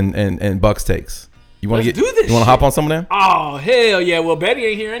calls and Bucks takes. You want to do this? You want to hop on some of them? Oh hell yeah! Well, Betty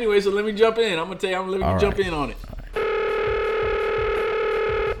ain't here anyway, so let me jump in. I'm gonna tell you, let me jump in on it.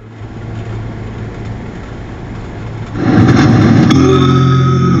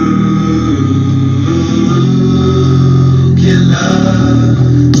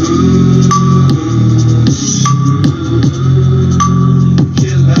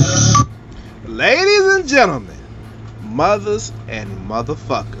 Ladies and gentlemen, mothers and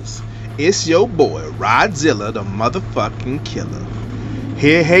motherfuckers, it's your boy Rodzilla, the motherfucking killer,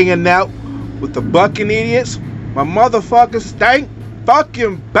 here hanging out with the Buccanidiots, my motherfucking stank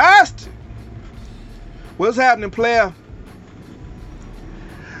fucking bastard. What's happening, player?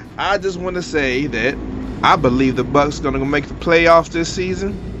 I just want to say that I believe the Bucks are gonna make the playoffs this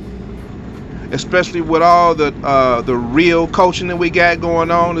season, especially with all the real coaching that we got going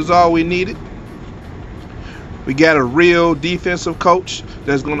on. Is all we needed. We got a real defensive coach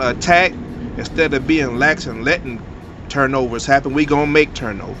that's going to attack instead of being lax and letting turnovers happen. We going to make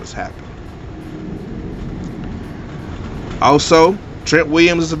turnovers happen. Also, Trent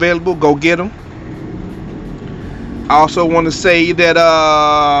Williams is available. Go get him. I also want to say that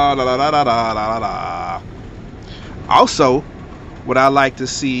also, what I like to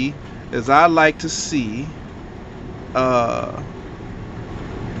see is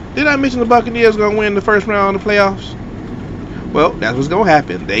did I mention the Buccaneers going to win the first round of the playoffs? Well, that's what's going to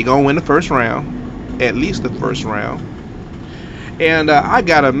happen. They going to win the first round, at least the first round. And I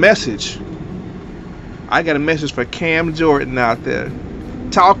got a message. For Cam Jordan out there,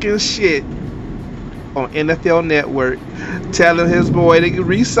 talking shit on NFL Network, telling his boy to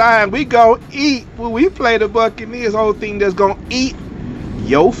resign. We going to eat when we play the Buccaneers. Whole thing that's going to eat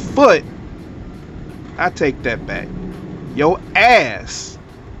your foot. I take that back. Your ass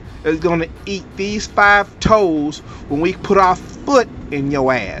is going to eat these 5 toes when we put our foot in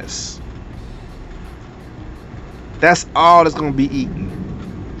your ass. That's all that's going to be eaten.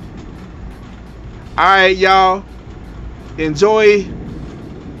 Alright, y'all. Enjoy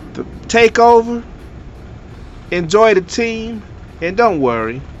the takeover. Enjoy the team. And don't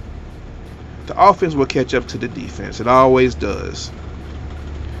worry. The offense will catch up to the defense. It always does.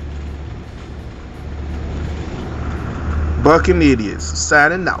 Buccanidiots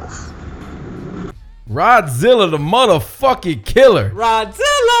signing off. Rodzilla, the motherfucking killer.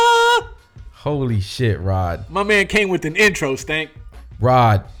 Rodzilla! Holy shit, Rod. My man came with an intro, Stank.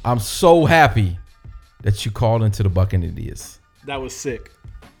 Rod, I'm so happy that you called into the Buccanidiots. That was sick.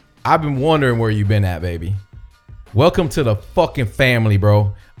 I've been wondering where you been at, baby. Welcome to the fucking family,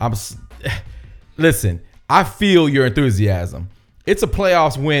 bro. Listen, I feel your enthusiasm. It's a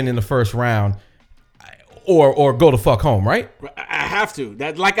playoffs win in the first round. Or go to fuck home, right? I have to.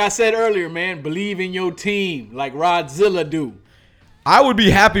 That, like I said earlier, man, believe in your team like Rodzilla do. I would be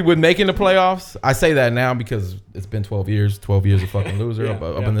happy with making the playoffs. I say that now because it's been 12 years of fucking loser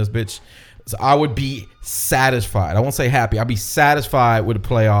up in this bitch. So I would be satisfied. I won't say happy. I'd be satisfied with the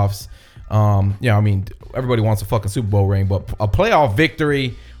playoffs. I mean, everybody wants a fucking Super Bowl ring, but a playoff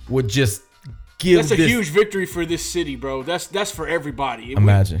victory would just give. That's a huge victory for this city, bro. That's for everybody.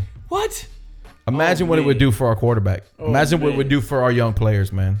 Imagine. What? Imagine what it would do for our quarterback. Imagine what it would do for our young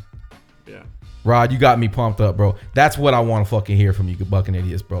players, man. Yeah. Rod, you got me pumped up, bro. That's what I want to fucking hear from you,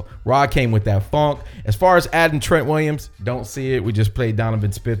 Buccanidiots, bro. Rod came with that funk. As far as adding Trent Williams, don't see it. We just played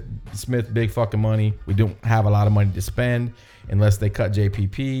Donovan Smith big fucking money. We don't have a lot of money to spend unless they cut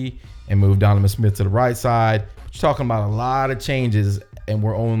JPP and move Donovan Smith to the right side. But you're talking about a lot of changes, and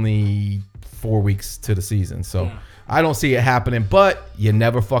we're only 4 weeks to the season. So I don't see it happening, but you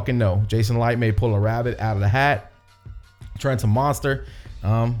never fucking know. Jason Light may pull a rabbit out of the hat. Trent's a monster.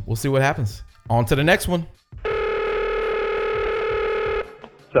 We'll see what happens. On to the next one.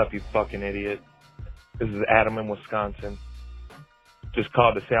 What's up, you fucking idiot? This is Adam in Wisconsin. Just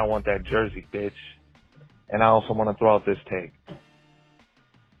called to say I want that jersey, bitch. And I also want to throw out this take.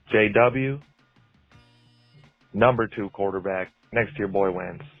 JW, number 2 quarterback, next to your boy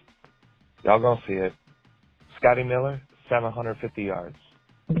wins. Y'all gonna see it. Scotty Miller, 750 yards.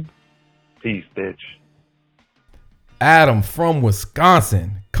 Peace, bitch. Adam from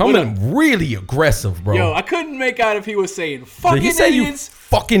Wisconsin. Coming really aggressive, bro. Yo, I couldn't make out if he was saying fucking Did he say idiots you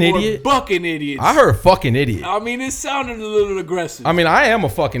fucking or idiot? Buccanidiots. I heard fucking idiot. I mean, it sounded a little aggressive. I mean, I am a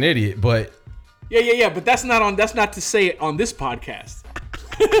fucking idiot, but Yeah, but that's not to say it on this podcast.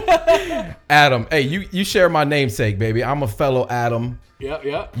 Adam, hey, you share my namesake, baby. I'm a fellow Adam.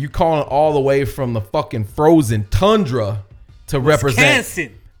 Yeah. You calling all the way from the fucking frozen tundra to represent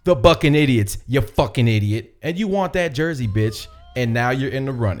Wisconsin. the Buccanidiots, you fucking idiot. And you want that jersey, bitch. And now you're in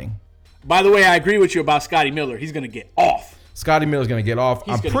the running. By the way, I agree with you about Scotty Miller. He's going to get off. Scotty Miller's going to get off.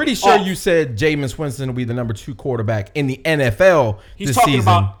 He's I'm gonna pretty get sure off. you said Jameis Winston will be the number 2 quarterback in the NFL He's this talking season.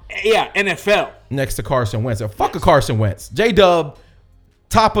 about, NFL. Next to Carson Wentz. Fuck a Carson Wentz. J-Dub,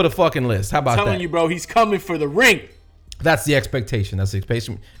 top of the fucking list. How about I'm telling that? you, bro, he's coming for the ring. That's the expectation. That's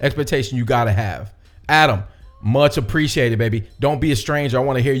the expectation you got to have. Adam, much appreciated, baby. Don't be a stranger. I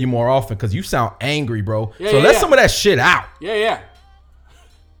want to hear you more often because you sound angry, bro. So let some of that shit out. Yeah.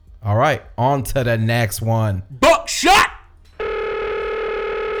 All right, on to the next one. Buckshot.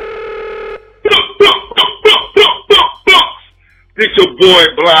 This your boy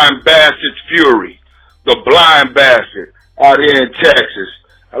Blind Bastard's Fury, the blind bastard out here in Texas.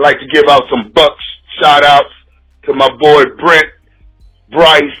 I'd like to give out some bucks shout outs to my boy Brent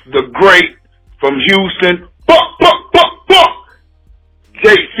Bryce, the Great from Houston. Buck.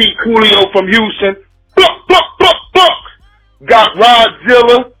 JC Coolio from Houston. Buck. Got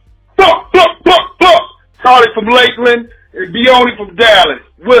Rodzilla. Buck. Charlie from Lakeland and Beone from Dallas.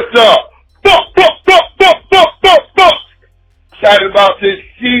 What's up? Buck. Excited about this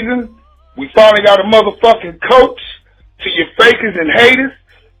season. We finally got a motherfucking coach. To your fakers and haters,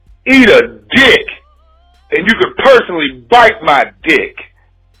 eat a dick. And you could personally bite my dick.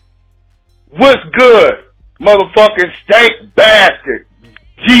 What's good, motherfucking stank bastard?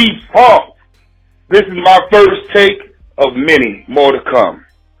 G-Funk. This is my first take of many more to come.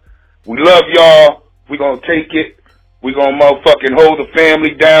 We love y'all. We gonna take it. We gonna motherfucking hold the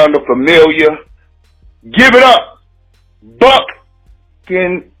family down, the familiar. Give it up.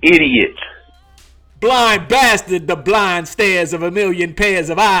 Bucking idiots. Blind bastard, the blind stares of a million pairs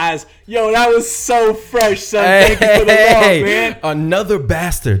of eyes. Yo, that was so fresh, son. Thank you for the love, man. Another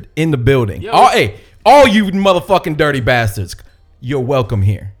bastard in the building. Yo. All you motherfucking dirty bastards, you're welcome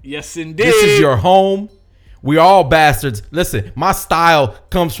here. Yes, indeed. This is your home. We all bastards. Listen, my style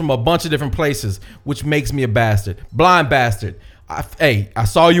comes from a bunch of different places, which makes me a bastard. Blind bastard. I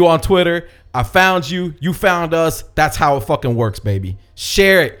saw you on Twitter. I found you. You found us. That's how it fucking works, baby.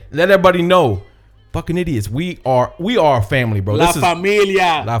 Share it. Let everybody know. Fucking idiots. We are a family, bro. La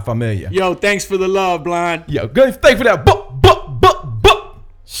familia. La familia. Yo, thanks for the love, Blind. Yo, good. Thanks for that.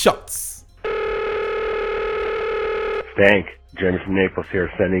 Shots. Stank. Jeremy from Naples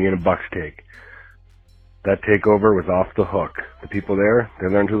here, sending in a Bucks take. That takeover was off the hook. The people there, they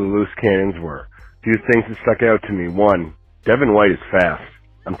learned who the loose cannons were. A few things that stuck out to me. One, Devin White is fast.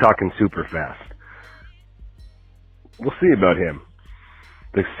 I'm talking super fast. We'll see about him.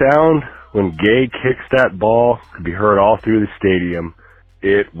 The sound when Gay kicks that ball could be heard all through the stadium.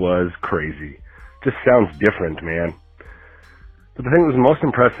 It was crazy. Just sounds different, man. But the thing that was most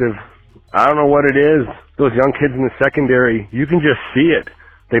impressive, I don't know what it is. Those young kids in the secondary, you can just see it.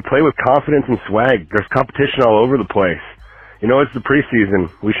 They play with confidence and swag. There's competition all over the place. You know, it's the preseason.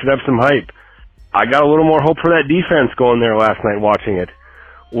 We should have some hype. I got a little more hope for that defense going there last night watching it.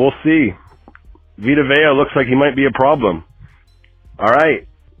 We'll see. Vita Vea looks like he might be a problem. All right.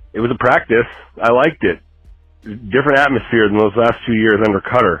 It was a practice. I liked it. Different atmosphere than those last 2 years under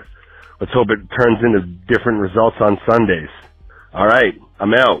Cutter. Let's hope it turns into different results on Sundays. All right.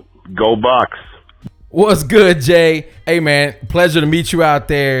 I'm out. Go Bucks. What's good, Jay? Hey, man. Pleasure to meet you out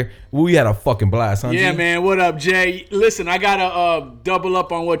there. We had a fucking blast, huh, Yeah, G? man. What up, Jay? Listen, I gotta double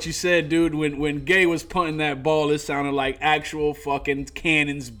up on what you said, dude. When Gay was punting that ball, it sounded like actual fucking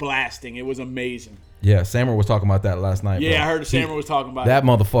cannons blasting. It was amazing. Yeah, Sammer was talking about that last night. Yeah, bro. I heard Sammer was talking about that it.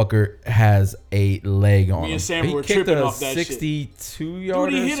 motherfucker has a leg on him. Me and Sammer He were kicked tripping a off that shit. 62-yarder,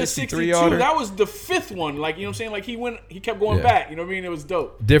 Dude, he hit a 62. That was the fifth one. Like, you know what I'm saying? Like, he kept going back. You know what I mean? It was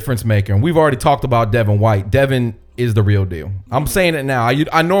dope. Difference maker. And we've already talked about Devin White. Devin is the real deal. I'm saying it now.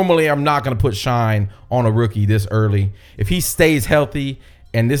 I normally am not going to put shine on a rookie this early. If he stays healthy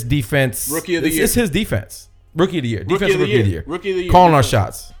and this defense, Rookie of the year. It's his defense. Rookie of the year. Rookie of the year. Rookie of the year. Calling our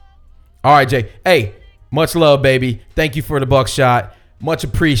shots. All right, Jay. Hey, much love, baby. Thank you for the buckshot. Much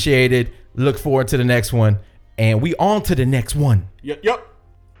appreciated. Look forward to the next one. And we on to the next one. Yep.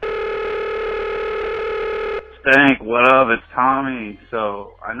 Stank, what up? It's Tommy.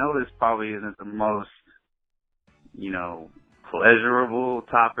 So I know this probably isn't the most, pleasurable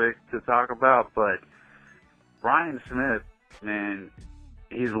topic to talk about, but Ryan Smith, man,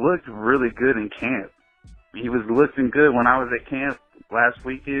 he's looked really good in camp. He was looking good when I was at camp last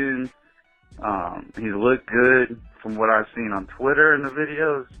weekend. He's looked good from what I've seen on Twitter and the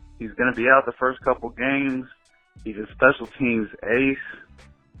videos. He's going to be out the first couple games. He's a special teams ace.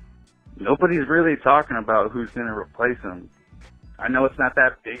 Nobody's really talking about who's going to replace him. I know it's not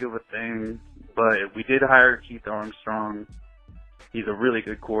that big of a thing, but we did hire Keith Armstrong. He's a really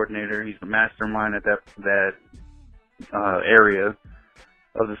good coordinator. He's the mastermind at that area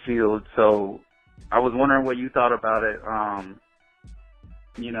of the field. So I was wondering what you thought about it.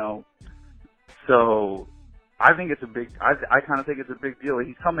 So I think it's I kind of think it's a big deal.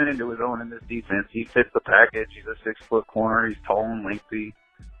 He's coming into his own in this defense. He fits the package. He's a 6-foot corner. He's tall and lengthy.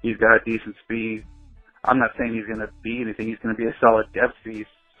 He's got decent speed. I'm not saying he's going to be anything. He's going to be a solid depth piece,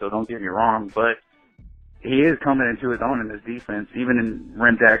 so don't get me wrong. But he is coming into his own in this defense. Even in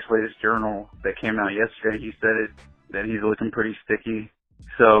Rendak's latest journal that came out yesterday, he said that he's looking pretty sticky.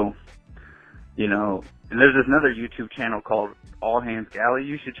 So, and there's another YouTube channel called All Hands Galley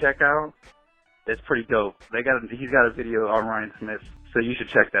you should check out. It's pretty dope. He's got a video on Ryan Smith, so you should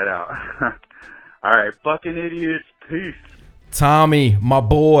check that out. All right, Buccanidiots, peace. Tommy, my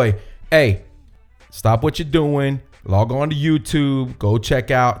boy. Hey, stop what you're doing. Log on to YouTube. Go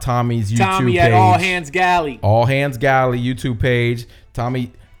check out Tommy's YouTube page. At All Hands Galley. All Hands Galley YouTube page.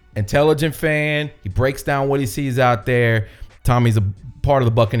 Tommy, intelligent fan. He breaks down what he sees out there. Tommy's a part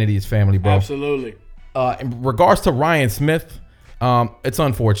of the Buccanidiots family, bro. Absolutely. In regards to Ryan Smith, it's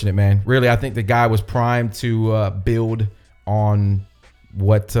unfortunate, man. Really, I think the guy was primed to build on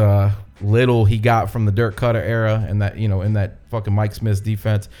what little he got from the Dirk Cutter era and that, in that fucking Mike Smith's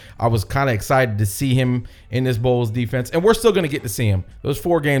defense. I was kind of excited to see him in this Bulls defense, and we're still going to get to see him. Those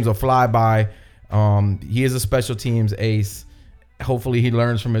 4 games will fly by. He is a special teams ace. Hopefully he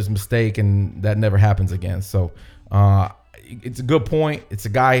learns from his mistake and that never happens again. So it's a good point. It's a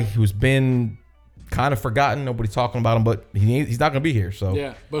guy who's been kind of forgotten. Nobody's talking about him, but he's not going to be here. So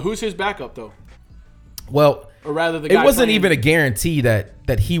yeah, but who's his backup though? Well, or rather, the it guy wasn't playing. even a guarantee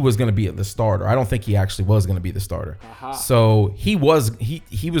that he was going to be the starter. I don't think he actually was going to be the starter. Aha. So he was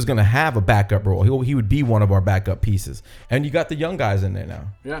going to have a backup role. He would be one of our backup pieces. And you got the young guys in there now.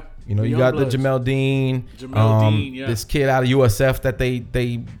 Yeah, you got the Jamel Dean. Yeah. This kid out of USF that they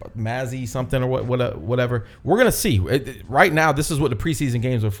Mazzy something or whatever. We're gonna see. Right now, this is what the preseason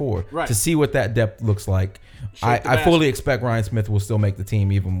games are for. Right. To see what that depth looks like. I fully expect Ryan Smith will still make the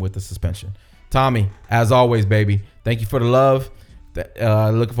team even with the suspension. Tommy, as always, baby. Thank you for the love.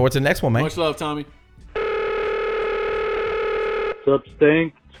 Looking forward to the next one, man. Much love, Tommy. What's up,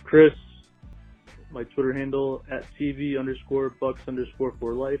 Stank? It's Chris. My Twitter handle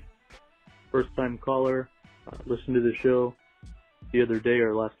 @TV_Bucks_for life. First time caller. Listened to the show the other day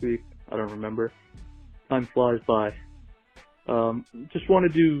or last week. I don't remember. Time flies by. Just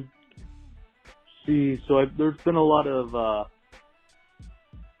wanted to see. So there's been a lot of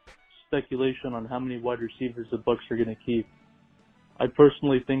speculation on how many wide receivers the Bucks are going to keep. I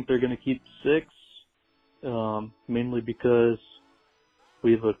personally think they're going to keep 6, mainly because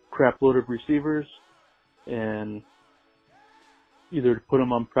we have a crap load of receivers, and either to put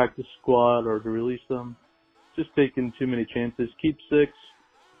them on practice squad or to release them, just taking too many chances. Keep 6.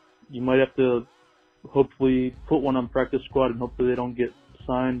 You might have to hopefully put one on practice squad and hopefully they don't get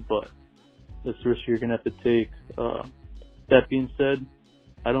signed, but that's the risk you're going to have to take. That being said,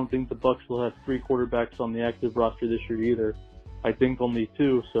 I don't think the Bucks will have 3 quarterbacks on the active roster this year either. I think only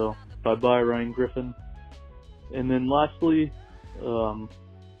 2, so bye-bye Ryan Griffin. And then lastly, I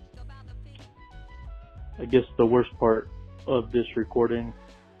guess the worst part of this recording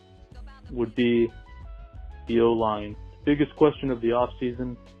would be the O-line. Biggest question of the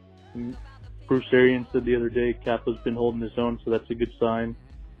offseason. Bruce Arians said the other day Kappa's been holding his own, so that's a good sign.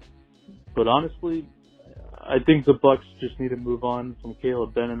 But honestly, I think the Bucks just need to move on from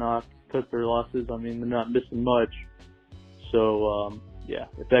Caleb Benenoch, cut their losses. I mean, they're not missing much. So, yeah,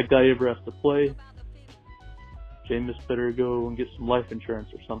 if that guy ever has to play, Jameis better go and get some life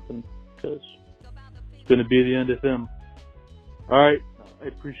insurance or something, because it's going to be the end of him. All right, I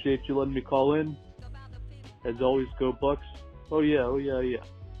appreciate you letting me call in. As always, go Bucks. Oh, yeah.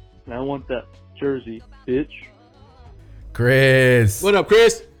 And I want that jersey, bitch. Chris. What up,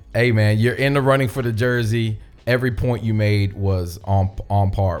 Chris? Hey, man, you're in the running for the jersey. Every point you made was on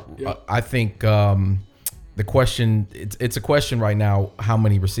par. Yep. I think the question, it's a question right now, how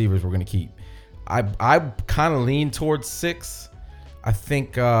many receivers we're going to keep. I kind of lean towards 6. I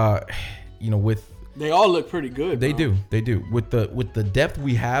think, with They all look pretty good. They do. With the depth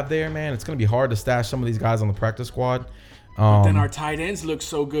we have there, man, it's going to be hard to stash some of these guys on the practice squad. But then our tight ends look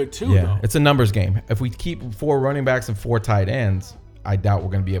so good too. Yeah, though. it's a numbers game. If we keep 4 running backs and 4 tight ends, I doubt we're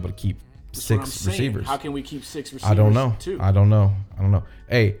going to be able to keep That's 6 receivers. How can we keep 6 receivers? I don't know. Too? I don't know.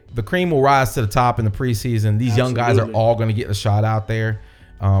 Hey, the cream will rise to the top in the preseason. These young guys are all going to get a shot out there.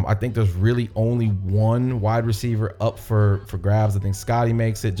 I think there's really only one wide receiver up for grabs. I think Scotty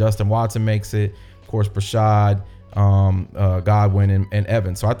makes it. Justin Watson makes it. Of course, Brashad, Godwin, and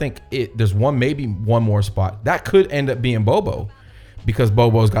Evans. So I think there's maybe one more spot. That could end up being Bobo because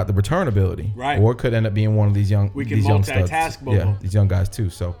Bobo's got the return ability. Right. Or it could end up being one of these young We can these young studs. multitask Bobo. Yeah, these young guys too.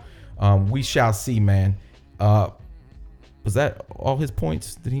 So we shall see, man. Was that all his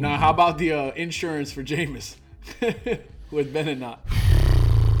points? Did he? Now, how about the insurance for Jameis with Benenot?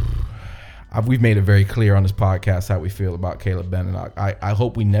 We've made it very clear on this podcast how we feel about Caleb Benenoch. I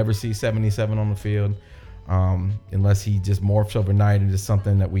hope we never see 77 on the field unless he just morphs overnight into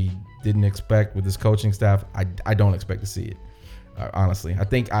something that we didn't expect with his coaching staff. I don't expect to see it, honestly.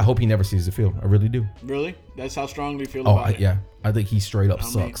 I hope he never sees the field. I really do. Really? That's how strongly you feel about it? Yeah. I think he straight up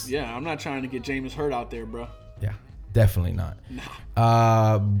sucks. I'm not trying to get Jameis hurt out there, bro. Yeah, definitely not.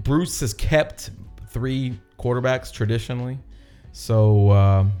 No. Bruce has kept 3 quarterbacks traditionally.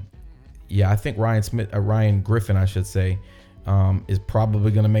 So, yeah, I think Ryan Griffin, I should say, is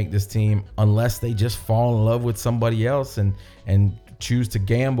probably going to make this team unless they just fall in love with somebody else and choose to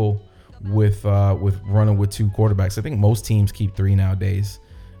gamble with running with 2 quarterbacks. I think most teams keep 3 nowadays.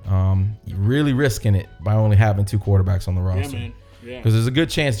 You're really risking it by only having 2 quarterbacks on the roster. Yeah, man. Yeah. Because there's a good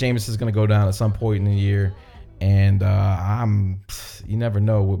chance Jameis is going to go down at some point in the year, and you never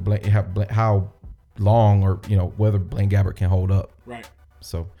know how long or whether Blaine Gabbert can hold up. Right.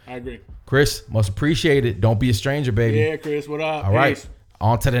 So I agree. Chris, most appreciated. Don't be a stranger, baby. Yeah, Chris, what up? All right,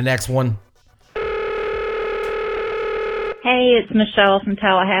 on to the next one. Hey, it's Michelle from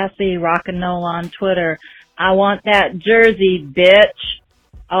Tallahassee, rockin' Nola on Twitter. I want that jersey, bitch.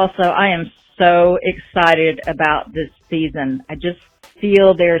 Also, I am so excited about this season. I just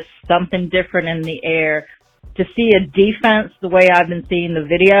feel there's something different in the air. To see a defense the way I've been seeing the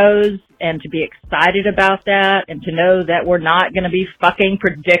videos and to be excited about that and to know that we're not going to be fucking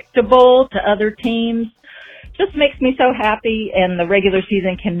predictable to other teams just makes me so happy, and the regular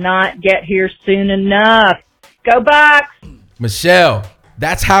season cannot get here soon enough. Go Bucks! Michelle,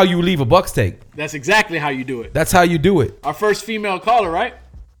 that's how you leave a Bucks take. That's exactly how you do it. That's how you do it. Our first female caller, right?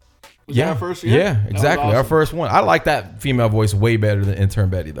 Was that our first? Yeah, exactly. Awesome. Our first one. I like that female voice way better than intern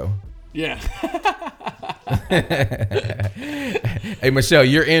Betty, though. Yeah. Hey, Michelle,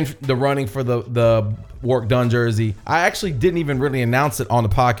 you're in the running for the work done jersey. I actually didn't even really announce it on the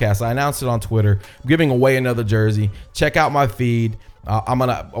podcast. I announced it on Twitter. I'm giving away another jersey. Check out my feed. I'm going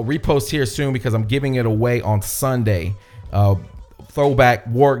to repost here soon because I'm giving it away on Sunday. Throwback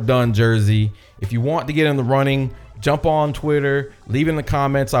work done jersey. If you want to get in the running, jump on Twitter, leave in the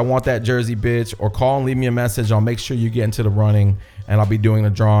comments, I want that jersey, bitch, or call and leave me a message. I'll make sure you get into the running, and I'll be doing a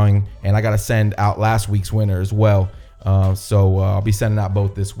drawing, and I got to send out last week's winner as well. So I'll be sending out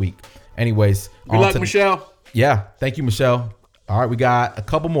both this week. Anyways. Good luck, Michelle. Yeah. Thank you, Michelle. All right. We got a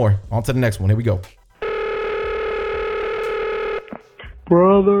couple more. On to the next one. Here we go.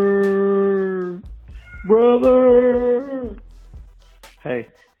 Brother. Hey,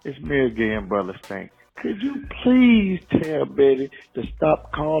 it's me again, Brother Stank. Could you please tell Betty to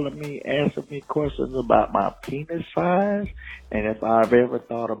stop calling me, asking me questions about my penis size, and if I've ever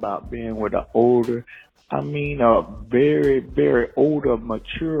thought about being with a very, very older,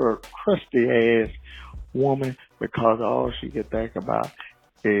 mature, crusty ass woman, because all she can think about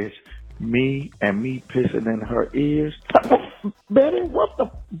is me and me pissing in her ears. Betty, what the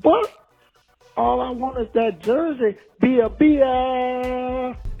fuck? All I want is that jersey. Be a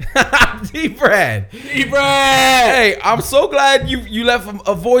D-Brad. Hey, I'm so glad you left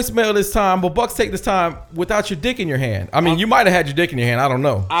a voicemail this time, but Bucks take this time without your dick in your hand. I mean, you might have had your dick in your hand. I don't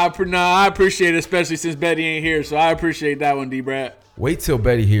know. I appreciate it, especially since Betty ain't here, so I appreciate that one, D-Brad. Wait till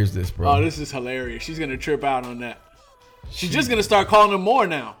Betty hears this, bro. Oh, this is hilarious. She's going to trip out on that. She's just going to start calling him more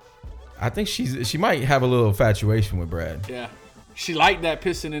now. I think she might have a little infatuation with Brad. Yeah. She liked that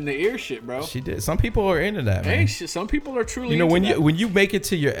pissing in the ear shit, bro. She did. Some people are into that, man. Hey, some people are truly into that. when you make it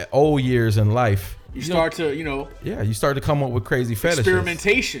to your old years in life, you start to, you start to come up with crazy fetishes.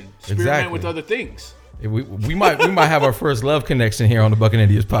 Experiment with other things. We might have our first love connection here on the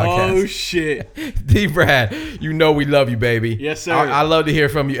Buccanidiots podcast. Oh shit. D-Brad, we love you, baby. Yes, sir. I love to hear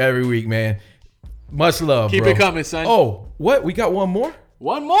from you every week, man. Much love, Keep bro. it coming, son. Oh, what? We got one more?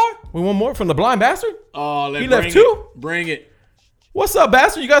 One more? One more from the blind bastard? Oh, he left 2? Bring it. What's up,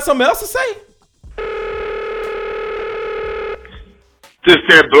 bastard? You got something else to say? Just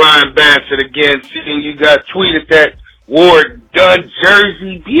that blind bastard again. Seeing you got tweeted that Ward Dunn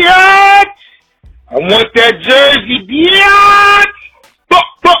jersey, bitch. I want that jersey, bitch.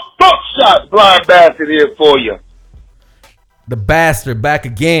 Fuck shot, blind bastard here for you. The bastard back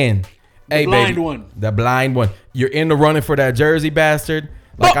again. Hey, blind baby. one. The blind one. You're in the running for that jersey, bastard.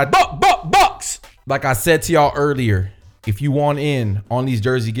 Bucks. Like I said to y'all earlier, if you want in on these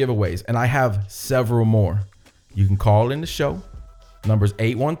jersey giveaways, and I have several more, you can call in the show. Number's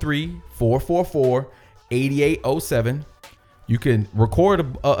 813-444-8807. You can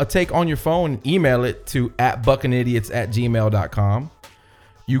record a take on your phone and email it to @buccanidiots@gmail.com.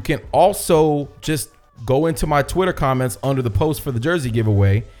 You can also just go into my Twitter comments under the post for the jersey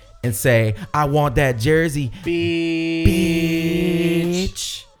giveaway and say, I want that jersey,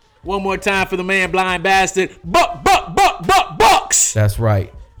 bitch. One more time for the man, blind bastard. Bucks. That's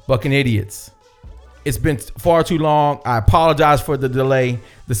right. Buccanidiots. It's been far too long. I apologize for the delay.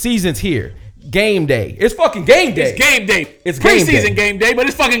 The season's here. Game day. It's fucking game day. It's game day. It's game day. Preseason game day, but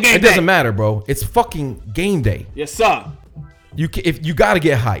it's fucking game day. It doesn't matter, bro. It's fucking game day. Yes, sir. If you got to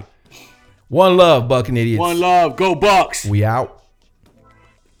get hype. One love, Buccanidiots. One love. Go Bucks. We out.